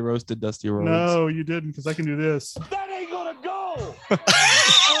late. I already roasted Dusty Rhodes. No, you didn't, because I can do this. That ain't gonna go.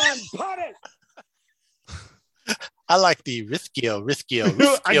 Unput it. I like the Rithgio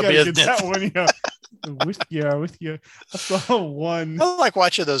I gotta get business. that one. Yeah, with you. I saw one. I like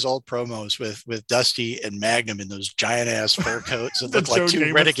watching those old promos with Dusty and Magnum in those giant ass fur coats that The look like Joe 2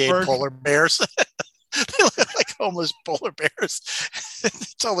 Namath renegade fur. polar bears. They look like homeless polar bears.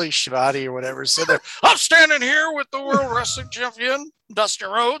 It's only Shivani or whatever. So they're, I'm standing here with the world wrestling champion, Dusty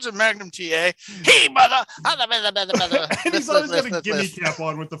Rhodes and Magnum TA. Hey, mother. And he's always got a guinea cap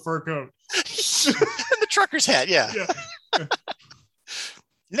on with the fur coat. And the trucker's hat, yeah. Yeah.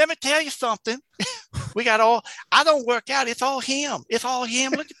 Let me tell you something. We got I don't work out. It's all him. It's all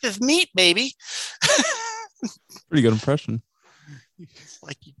him. Look at this meat, baby. Pretty good impression.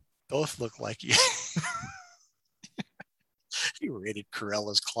 Like you both look like you. You raided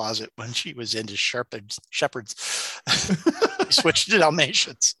Corella's closet when she was into shepherds. You switched to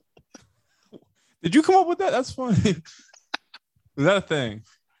Dalmatians. Did you come up with that? That's funny. Is that a thing?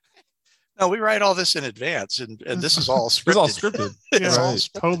 No, we write all this in advance, and this is all scripted. It's all scripted. It's all Right.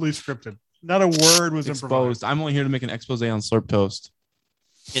 scripted. Totally scripted. Not a word was Exposed. improvised. I'm only here to make an expose on Slurp Toast.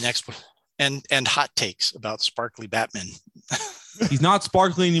 In and hot takes about sparkly Batman. He's not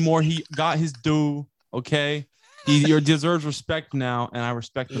sparkly anymore. He got his due. Okay. He deserves respect now, and I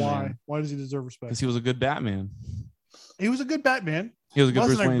respect the Why? man Why does he deserve respect? because he was a good Batman. He was a good Batman. He was a good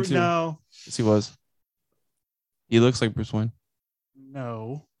Wasn't Bruce a Wayne gr- too. No, Yes, he was. He looks like Bruce Wayne.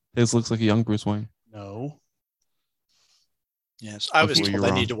 no, His looks like a young Bruce Wayne. no, Yes, I was Okay, told you're I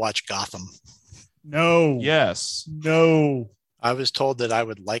wrong. need to watch Gotham. no. Yes. No. I was told that I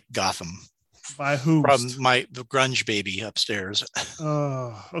would like Gotham By who? from the grunge baby upstairs.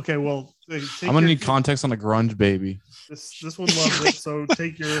 Okay, well, take I'm gonna your- need context on the grunge baby. this one loves it. So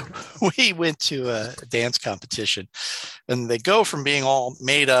take your. We went to a dance competition, and they go from being all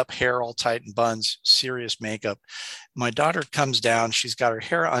made up, hair all tight in buns, serious makeup. My daughter comes down, she's got her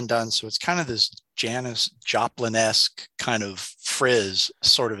hair undone, so it's kind of this Janis Joplin-esque kind of frizz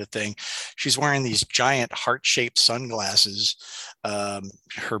sort of a thing. She's wearing these giant heart-shaped sunglasses.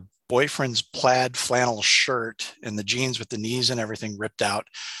 Her boyfriend's plaid flannel shirt and the jeans with the knees and everything ripped out.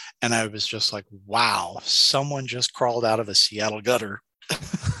 And I was just like, wow, someone just crawled out of a Seattle gutter.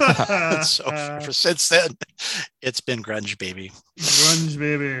 So ever since then, it's been grunge baby. Grunge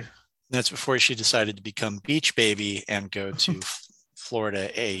baby. That's before she decided to become beach baby and go to Florida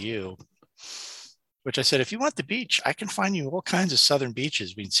AU, which I said, if you want the beach, I can find you all kinds of southern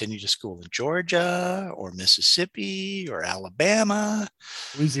beaches. We can send you to school in Georgia or Mississippi or Alabama,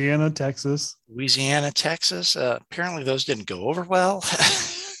 Louisiana, Texas. Louisiana, Texas. Apparently those didn't go over well.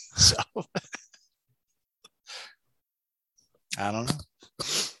 So I don't know.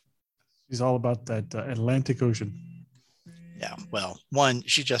 She's all about that Atlantic Ocean. Yeah, well, one,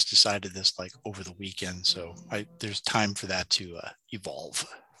 she just decided this like over the weekend, so there's time for that to evolve.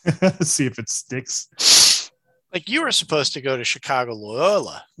 See if it sticks. Like you were supposed to go to Chicago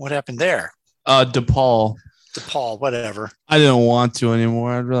Loyola. What happened there? DePaul. DePaul, whatever. I didn't want to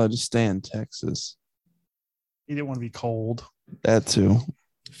anymore. I'd rather just stay in Texas. He didn't want to be cold. That too.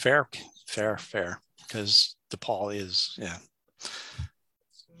 Fair. Because DePaul is, yeah.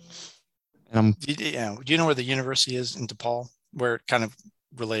 And Do you know where the university is in DePaul? Where kind of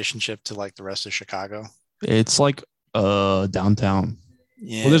relationship to like the rest of Chicago? it's like downtown.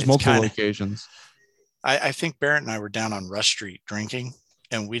 Yeah. Well, there's it's multiple kinda- locations. I think Barrett and I were down on Rush Street drinking,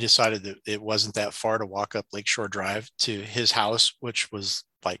 and we decided that it wasn't that far to walk up Lakeshore Drive to his house, which was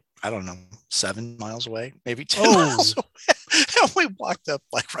like, I don't know, 7 miles away, maybe 10 Oh. miles away. And we walked up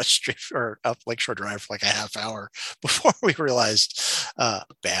like Rush Street or up Lakeshore Drive for like a half hour before we realized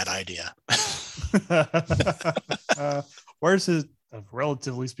bad idea. Where's his,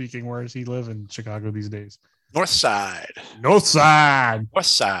 relatively speaking, where does he live in Chicago these days? North Side. North Side.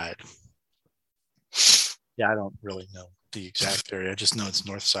 West Side. Yeah, I don't really know the exact area. I just know it's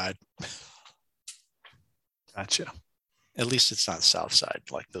North Side. Gotcha. At least it's not South Side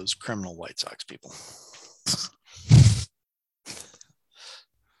like those criminal White Sox people.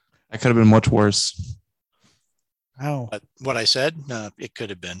 That could have been much worse. How? But what I said, it could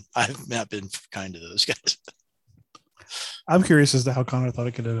have been. I've not been kind to those guys. I'm curious as to how Connor thought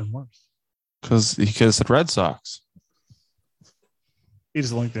it could have been worse. Because he could have said Red Sox. He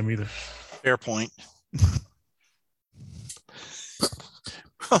doesn't like them either. Fair point.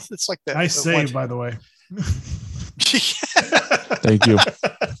 It's like that. Nice save, by the way. Thank you.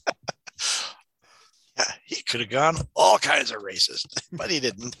 Yeah, he could have gone all kinds of races, but he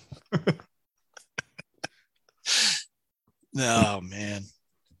didn't. No, man.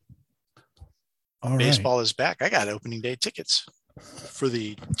 All right. Baseball is back. I got opening day tickets for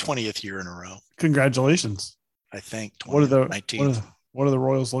the 20th year in a row. Congratulations. I think. What are the 19th. what do the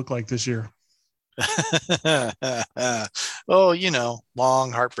Royals look like this year? Oh,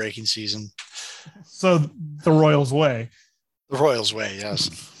 long, heartbreaking season. So the Royals way. The Royals way,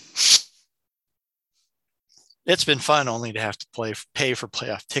 yes. It's been fun only to have to pay for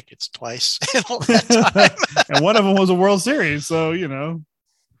playoff tickets twice in all that time. And one of them was a World Series. So, I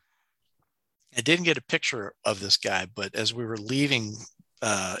didn't get a picture of this guy, but as we were leaving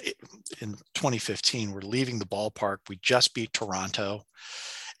in 2015, we're leaving the ballpark. We just beat Toronto.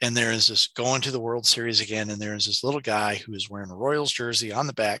 And there is this going to the World Series again. And there is this little guy who is wearing a Royals jersey. On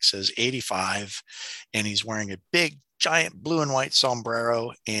the back says 85. And he's wearing a big, giant blue and white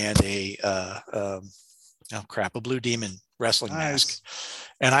sombrero and a Blue Demon wrestling mask.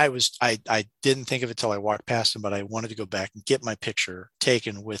 And I didn't think of it till I walked past him, but I wanted to go back and get my picture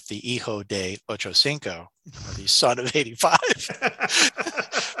taken with the Hijo de Ocho Cinco, the son of 85.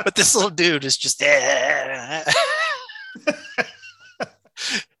 But this little dude is just. I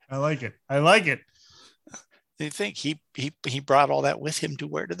like it. I like it. Do you think he brought all that with him to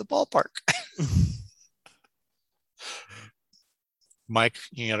wear to the ballpark? Mike,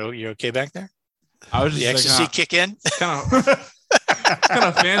 you okay back there? I was The just ecstasy kick in? kind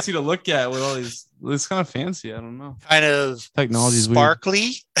of fancy to look at with all these. It's kind of fancy. I don't know. Kind of Technology's weird.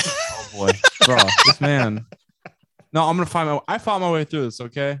 sparkly. Oh boy, bro, this man. No, I'm gonna I found my way through this.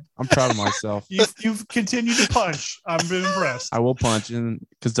 Okay, I'm proud of myself. You've continued to punch. I've been impressed. I will punch, and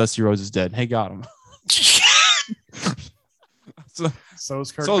because Dusty Rose is dead. Hey, got him. So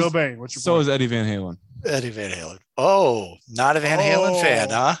is Kurt So is- Cobain. What's your So point? is Eddie Van Halen. Eddie Van Halen. Oh, not a Van Halen fan,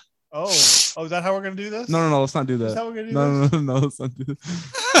 huh? Oh, is that how we're gonna do this? No. Let's not do Is that. that how we're gonna do No, this? no. Let's not do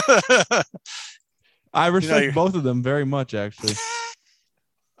that. I respect you're- both of them very much, actually.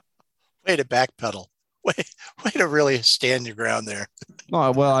 Way to backpedal. Way to really stand your ground there.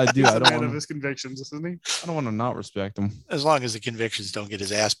 No, well, I do. He's I a don't man of want. his convictions, isn't he? I don't want to not respect them. As long as the convictions don't get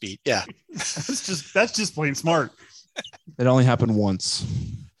his ass beat. Yeah. That's just plain smart. It only happened once.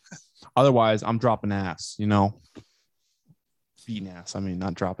 Otherwise, I'm dropping ass. Beating ass. I mean,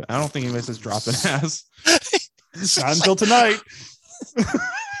 not dropping. I don't think anybody says dropping ass. Not until tonight. What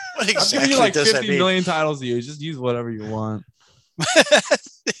I'm giving exactly you like does that 50 mean? million titles to use. Just use whatever you want.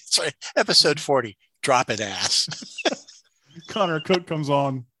 Sorry, episode 40. Drop it ass. Connor Cook comes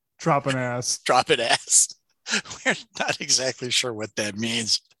on, dropping ass. Drop it ass. We're not exactly sure what that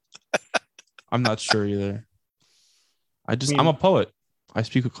means. I'm not sure either. mean- I'm a poet. I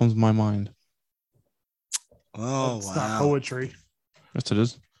speak what comes to my mind. Oh, It's wow. not poetry. Yes, it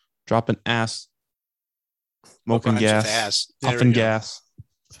is. Dropping ass. What Smoking rhymes with gas. ass? There Huffing we go. gas.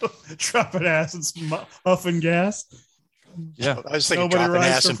 Dropping ass and huffing gas. Yeah. I was thinking Nobody dropping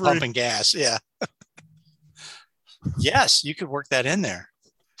rides ass for and free. pumping gas. Yeah. Yes, you could work that in there.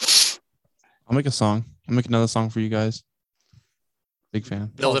 I'll make a song. I'll make another song for you guys. Big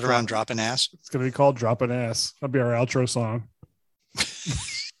fan. Build it around dropping ass. It's gonna be called "Drop an Ass." That'll be our outro song.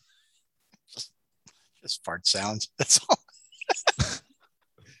 Just fart sounds. That's all.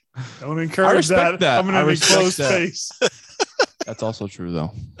 Don't encourage respect that. I'm gonna I be respect close that. face. That's also true,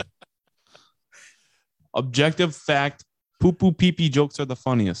 though. Objective fact: poo poo pee pee jokes are the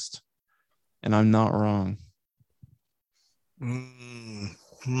funniest, and I'm not wrong. It's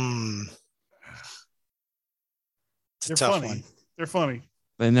a They're tough funny. one. They're funny.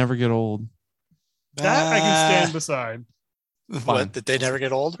 They never get old. That I can stand beside. What? That they never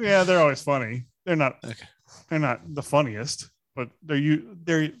get old? Yeah, they're always funny. They're not. Okay. They're not the funniest, but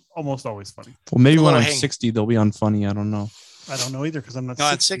they're almost always funny. Well, maybe A when little I'm hang- 60, they'll be unfunny. I don't know. I don't know either because I'm not. No,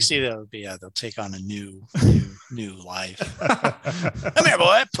 at 60 they'll take on a new life. Come here,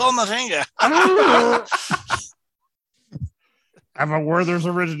 boy. Pull my finger. I'm a Werther's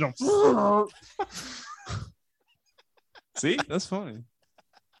original. See, that's funny.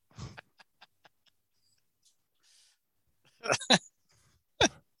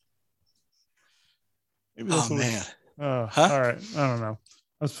 Maybe that's Oh what man. All right. I don't know.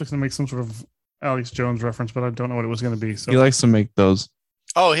 I was fixing to make some sort of Alex Jones reference, but I don't know what it was going to be. So He likes to make those.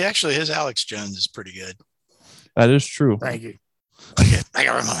 Oh, his Alex Jones is pretty good. That is true. thank you. Okay, thank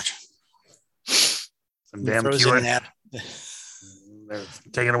you very much. Some damn Throws in cure. an ad. They're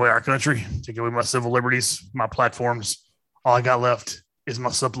taking away our country, taking away my civil liberties, my platforms. All I got left is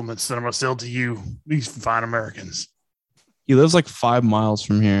my supplements that I'm going to sell to you, these fine Americans. He lives like 5 miles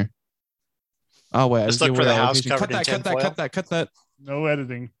from here. Oh wait, Just I look gave for away the our house location. covered in Cut that. Cut that. No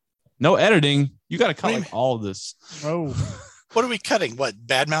editing. No editing. You got to cut What do you like all of this. Oh, What are we cutting? What?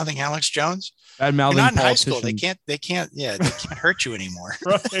 Bad mouthing Alex Jones? Bad You're mouthing not in high school. politicians. They can't hurt you anymore.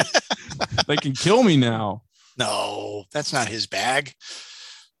 right. They can kill me now. No, that's not his bag.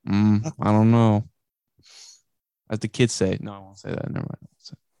 I don't know. As the kids say. No, I won't say that. Never mind.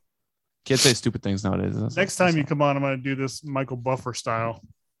 Kids say stupid things nowadays. Next time you come on, I'm going to do this Michael Buffer style.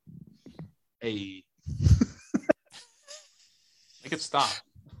 Hey. Make it stop.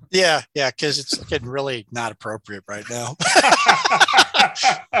 Yeah, because it's getting really not appropriate right now.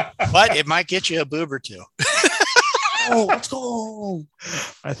 But it might get you a boob or two. Oh, let's go.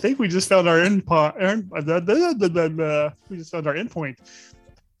 I think we just found our end point. We just found our end point.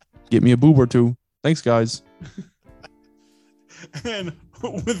 Get me a boob or two. Thanks, guys. And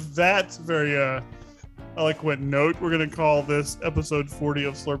with that very eloquent note, we're going to call this episode 40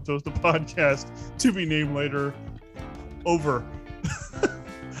 of Slurp Toast, the podcast, to be named later, over.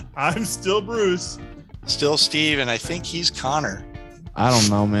 I'm still Bruce. Still Steve, and I think he's Connor. I don't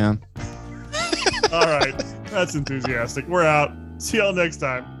know, man. All right. That's enthusiastic. We're out. See y'all next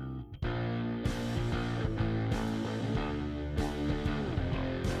time.